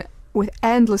shot with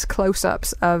endless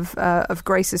close-ups of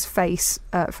Grace's face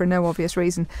for no obvious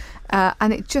reason,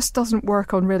 and it just doesn't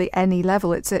work on really any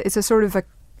level. It's a sort of a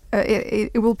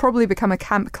it will probably become a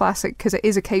camp classic because it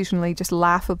is occasionally just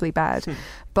laughably bad,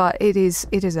 but it is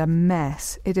a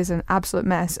mess. It is an absolute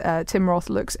mess. Tim Roth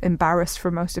looks embarrassed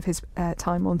for most of his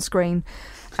time on screen.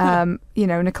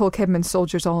 Nicole Kidman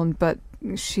soldiers on, but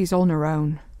she's on her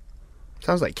own.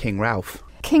 Sounds like King Ralph.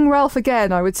 King Ralph,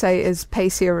 again, I would say, is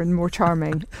pacier and more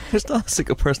charming. There's not a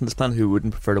single person on this planet who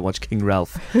wouldn't prefer to watch King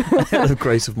Ralph ahead of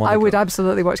Grace of Monaco. I would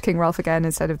absolutely watch King Ralph again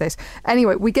instead of this.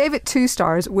 Anyway, we gave it 2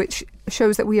 stars, which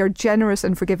shows that we are generous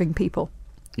and forgiving people.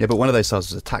 Yeah, but one of those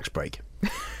stars was a tax break.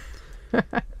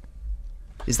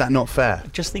 Is that not fair?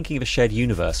 Just thinking of a shared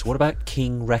universe, what about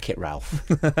King Wreck-It Ralph?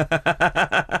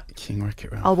 King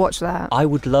Wreck-It Ralph. I'll watch that. I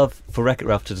would love for Wreck-It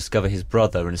Ralph to discover his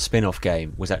brother in a spin-off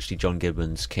game was actually John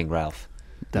Gibbons' King Ralph.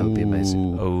 That would be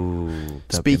amazing. Oh,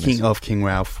 Speaking of King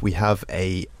Ralph, we have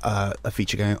a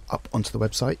feature going up onto the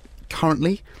website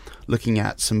currently, looking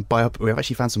at some we've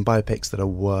actually found some biopics that are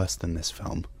worse than this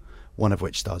film, one of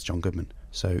which stars John Goodman.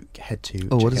 So head to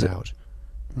check it out.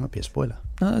 It might be a spoiler.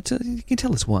 No, you can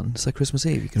tell us one. It's like Christmas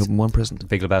Eve. You can open one present.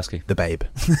 Big Lebowski. The Babe.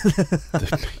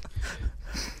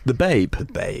 The Babe. The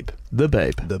Babe. The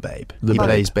Babe. The Babe. The He Babe.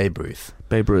 plays Babe Ruth.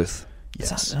 Babe Ruth.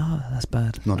 Yes. That's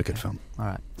bad. Not a good film. All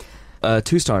right.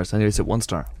 2 stars. I nearly said 1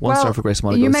 star. One Well, star for Grace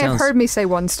Monaco. You It may have sounds- heard me say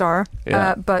 1 star,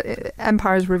 Yeah. but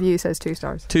Empire's review says 2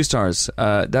 stars. 2 stars.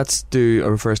 That's due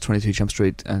a reverse 22 Jump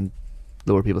Street and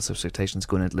lower people's expectations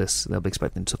going into this. They'll be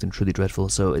expecting something truly dreadful.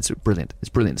 So it's brilliant. It's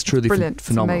brilliant. It's truly Brilliant. It's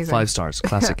phenomenal. amazing. 5 stars.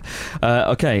 Classic.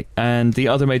 Okay. And the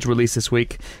other major release this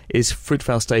week is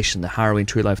Fruitvale Station, the harrowing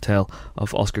true life tale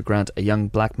of Oscar Grant, a young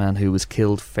black man who was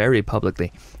killed very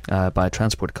publicly by a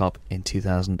transport cop in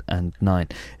 2009.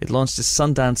 It launched at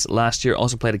Sundance last year,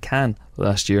 also played at Cannes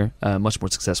last year, much more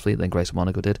successfully than Grace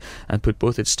Monaco did, and put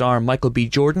both its star Michael B.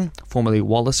 Jordan, formerly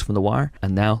Wallace from The Wire,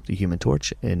 and now the Human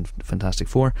Torch in Fantastic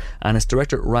Four, and its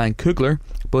director Ryan Coogler,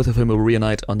 both of whom will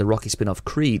reunite on the Rocky spin-off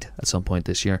Creed at some point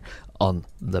this year, on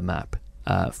the map.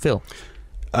 Phil?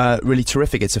 Really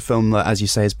terrific. It's a film that, as you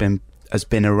say, has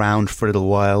been around for a little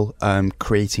while,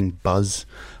 creating buzz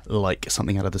like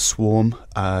something out of The Swarm.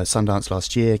 Sundance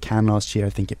last year, Cannes last year. I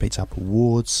think it picked up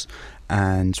awards,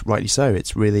 and rightly so.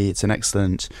 It's an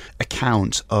excellent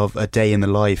account of a day in the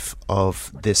life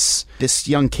of this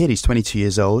young kid. He's 22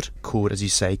 years old, called, as you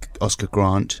say, Oscar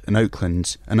Grant, an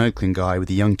Oakland guy with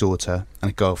a young daughter and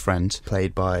a girlfriend,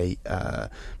 played by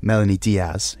Melanie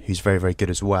Diaz, who's very, very good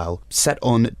as well. Set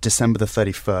on December the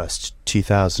 31st,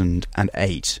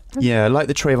 2008. Yeah, like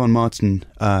the Trayvon Martin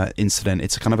incident,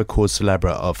 it's a kind of a cause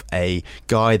célèbre of a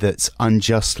guy that's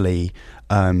unjustly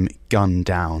gunned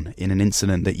down in an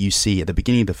incident that you see at the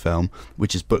beginning of the film,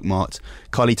 which is bookmarked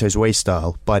Carlito's Way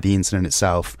style by the incident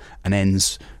itself, and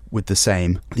ends with the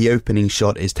same. The opening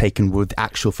shot is taken with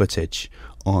actual footage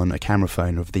on a camera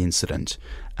phone of the incident,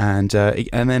 and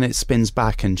then it spins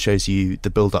back and shows you the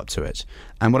build up to it.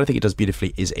 And what I think it does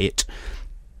beautifully is it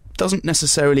doesn't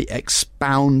necessarily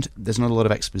expound. There's not a lot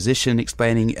of exposition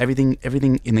explaining everything.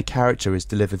 Everything in the character is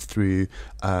delivered through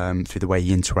the way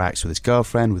he interacts with his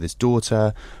girlfriend, with his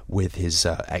daughter, with his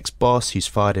ex-boss who's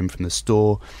fired him from the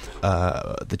store,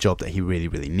 the job that he really,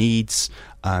 really needs.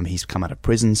 He's come out of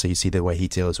prison, so you see the way he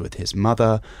deals with his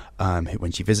mother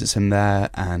when she visits him there,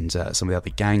 and some of the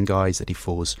other gang guys that he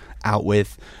falls out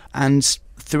with. And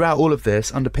throughout all of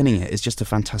this, underpinning it is just a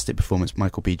fantastic performance,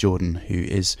 Michael B. Jordan, who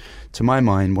is, to my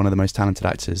mind, one of the most talented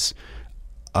actors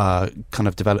kind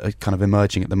of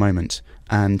emerging at the moment.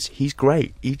 And he's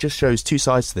great. He just shows 2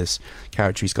 sides to this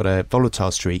character. He's got a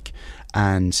volatile streak,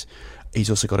 and he's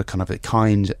also got a kind of a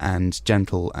kind and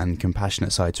gentle and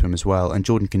compassionate side to him as well. And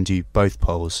Jordan can do both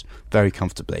poles very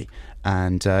comfortably.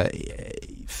 And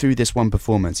through this one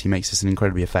performance, he makes this an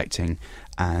incredibly affecting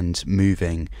and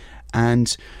moving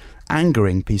and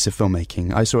angering piece of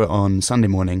filmmaking. I saw it on Sunday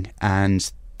morning, and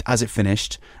as it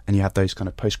finished, and you have those kind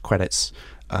of post-credits,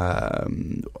 I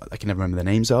can never remember the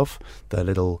names of, the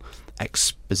little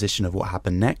exposition of what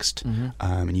happened next,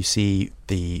 and you see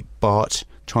the Bart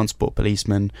transport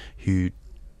policeman who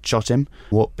shot him,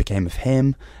 what became of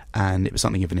him, and it was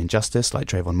something of an injustice, like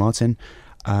Trayvon Martin.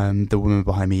 The woman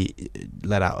behind me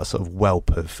let out a sort of whelp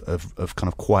of kind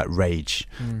of quiet rage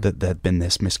that there had been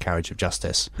this miscarriage of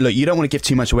justice. Look, you don't want to give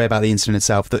too much away about the incident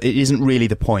itself. It isn't really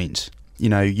the point. You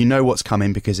know what's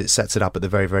coming because it sets it up at the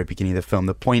very, very beginning of the film.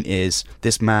 The point is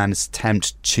this man's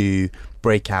attempt to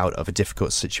break out of a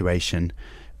difficult situation,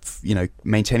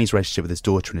 maintain his relationship with his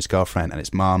daughter and his girlfriend and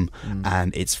his mum,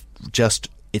 and it's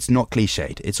not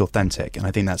cliched, it's authentic. And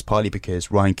I think that's partly because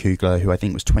Ryan Coogler, who I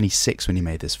think was 26 when he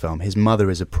made this film, his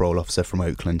mother is a parole officer from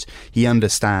Oakland. He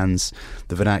understands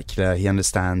the vernacular, he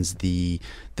understands the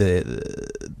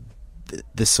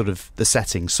sort of the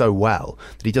setting so well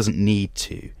that he doesn't need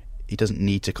to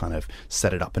kind of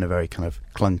set it up in a very kind of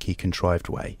clunky, contrived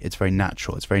way. It's very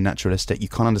natural. It's very naturalistic. You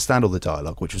can't understand all the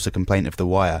dialogue, which was a complaint of The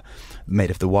Wire,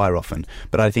 made of The Wire often.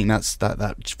 But I think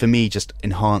that for me just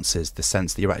enhances the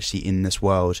sense that you're actually in this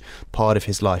world, part of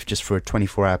his life, just for a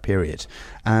 24-hour period.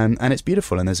 And it's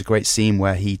beautiful. And there's a great scene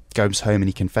where he goes home and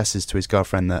he confesses to his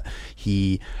girlfriend that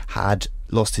he had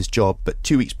lost his job, but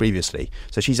 2 weeks previously.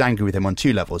 So she's angry with him on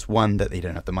 2 levels. One, that they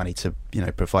don't have the money to,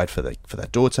 provide for their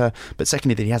daughter, but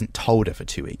secondly, that he hasn't told her for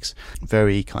 2 weeks.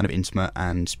 Very kind of intimate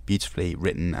and beautifully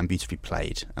written and beautifully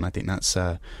played. And I think that's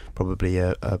probably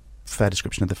a fair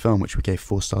description of the film, which we gave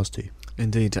 4 stars to.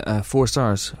 Indeed, 4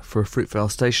 stars for Fruitvale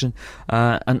Station.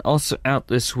 And also out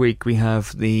this week we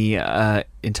have the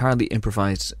entirely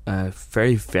improvised,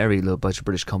 very, very low budget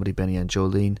British comedy Benny and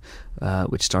Jolene,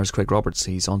 which stars Craig Roberts.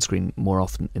 He's on screen more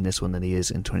often in this one than he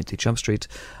is in 22 Jump Street.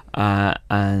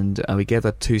 And we gave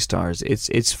that 2 stars.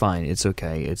 It's fine, it's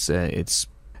okay. It's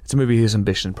a movie whose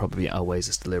ambition probably outweighs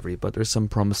its delivery, but there's some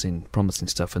promising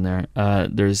stuff in there.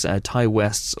 There's Ty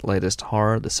West's latest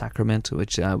horror, The Sacrament,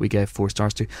 which we gave 4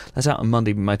 stars to. That's out on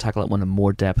Monday. We might tackle that one in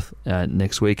more depth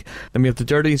next week. Then we have The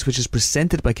Dirties, which is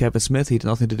presented by Kevin Smith. He had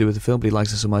nothing to do with the film, but he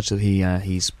likes it so much that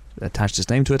he's attached his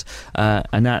name to it,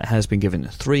 and that has been given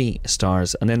 3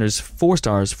 stars. And then there's 4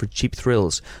 stars for Cheap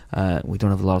Thrills. We don't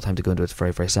have a lot of time to go into it,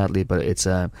 very, very sadly, but it's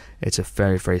a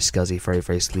very, very scuzzy, very,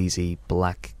 very sleazy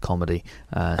black comedy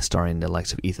starring the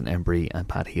likes of Ethan Embry and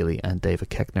Pat Healy and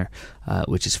David Koechner,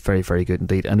 which is very, very good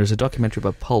indeed. And there's a documentary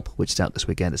about Pulp, which is out this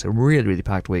weekend. It's a really, really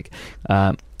packed week.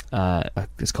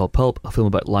 It's called Pulp, a film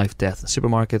about life, death, and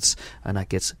supermarkets, and that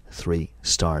gets 3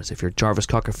 stars. If you're a Jarvis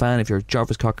Cocker fan, if you're a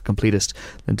Jarvis Cocker completist,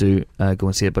 then do go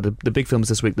and see it. But the big films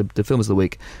this week, the films of the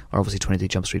week, are obviously 22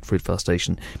 Jump Street, Fruitvale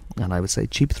Station, and I would say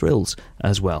Cheap Thrills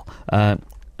as well.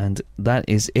 And that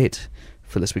is it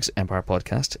for this week's Empire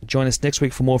podcast. Join us next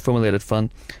week for more film-related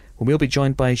fun, when we'll be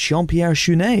joined by Jean-Pierre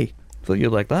Jeunet. Thought you'd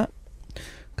like that,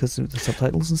 because of the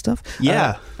subtitles and stuff.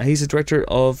 Yeah. He's the director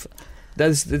of...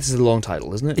 This is a long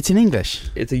title, isn't it? It's in English.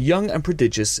 It's A Young and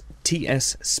Prodigious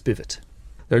T.S. Spivet.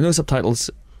 There are no subtitles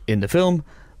in the film.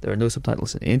 There are no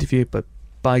subtitles in the interview, but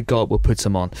by God, we'll put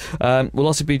some on. We'll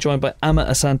also be joined by Ama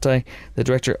Asante, the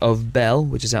director of Belle,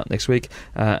 which is out next week.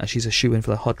 And she's a shoe-in for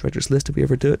the Hot Directors list if we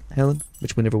ever do it, Helen,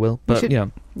 which we never will. But, Yeah,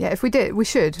 if we did, we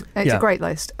should. It's a great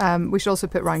list. We should also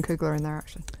put Ryan Coogler in there,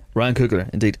 actually. Ryan Coogler,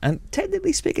 indeed. And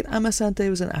technically speaking, Ama Asante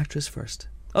was an actress first.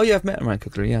 Oh yeah, I've met Ryan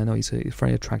Coogler. Yeah, I know he's a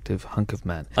very attractive hunk of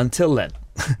man. Until then,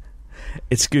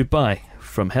 it's goodbye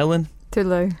from Helen.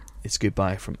 Toodaloo. It's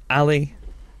goodbye from Ali.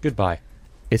 Goodbye.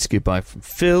 It's goodbye from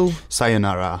Phil.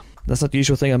 Sayonara. That's not the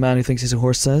usual thing a man who thinks he's a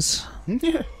horse says.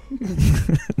 Yeah.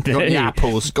 Got any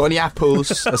apples? Got any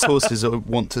apples? As horses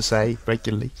want to say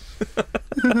regularly.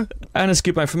 And it's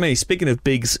goodbye from me. Speaking of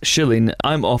Biggs Schilling,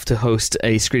 I'm off to host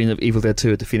a screening of Evil Dead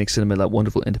 2 at the Phoenix Cinema, that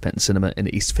wonderful independent cinema in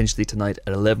East Finchley tonight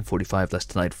at 11:45. That's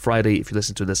tonight, Friday. If you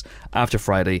listen to this after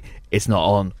Friday, it's not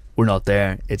on. We're not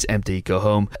there. It's empty. Go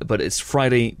home. But it's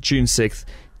Friday, June 6th.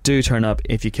 Do turn up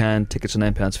if you can. Tickets are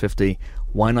 £9.50.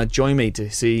 Why not join me to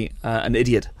see an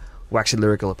idiot waxing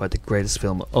lyrical about the greatest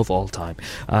film of all time?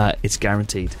 It's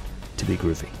guaranteed to be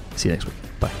groovy. See you next week.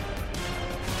 Bye.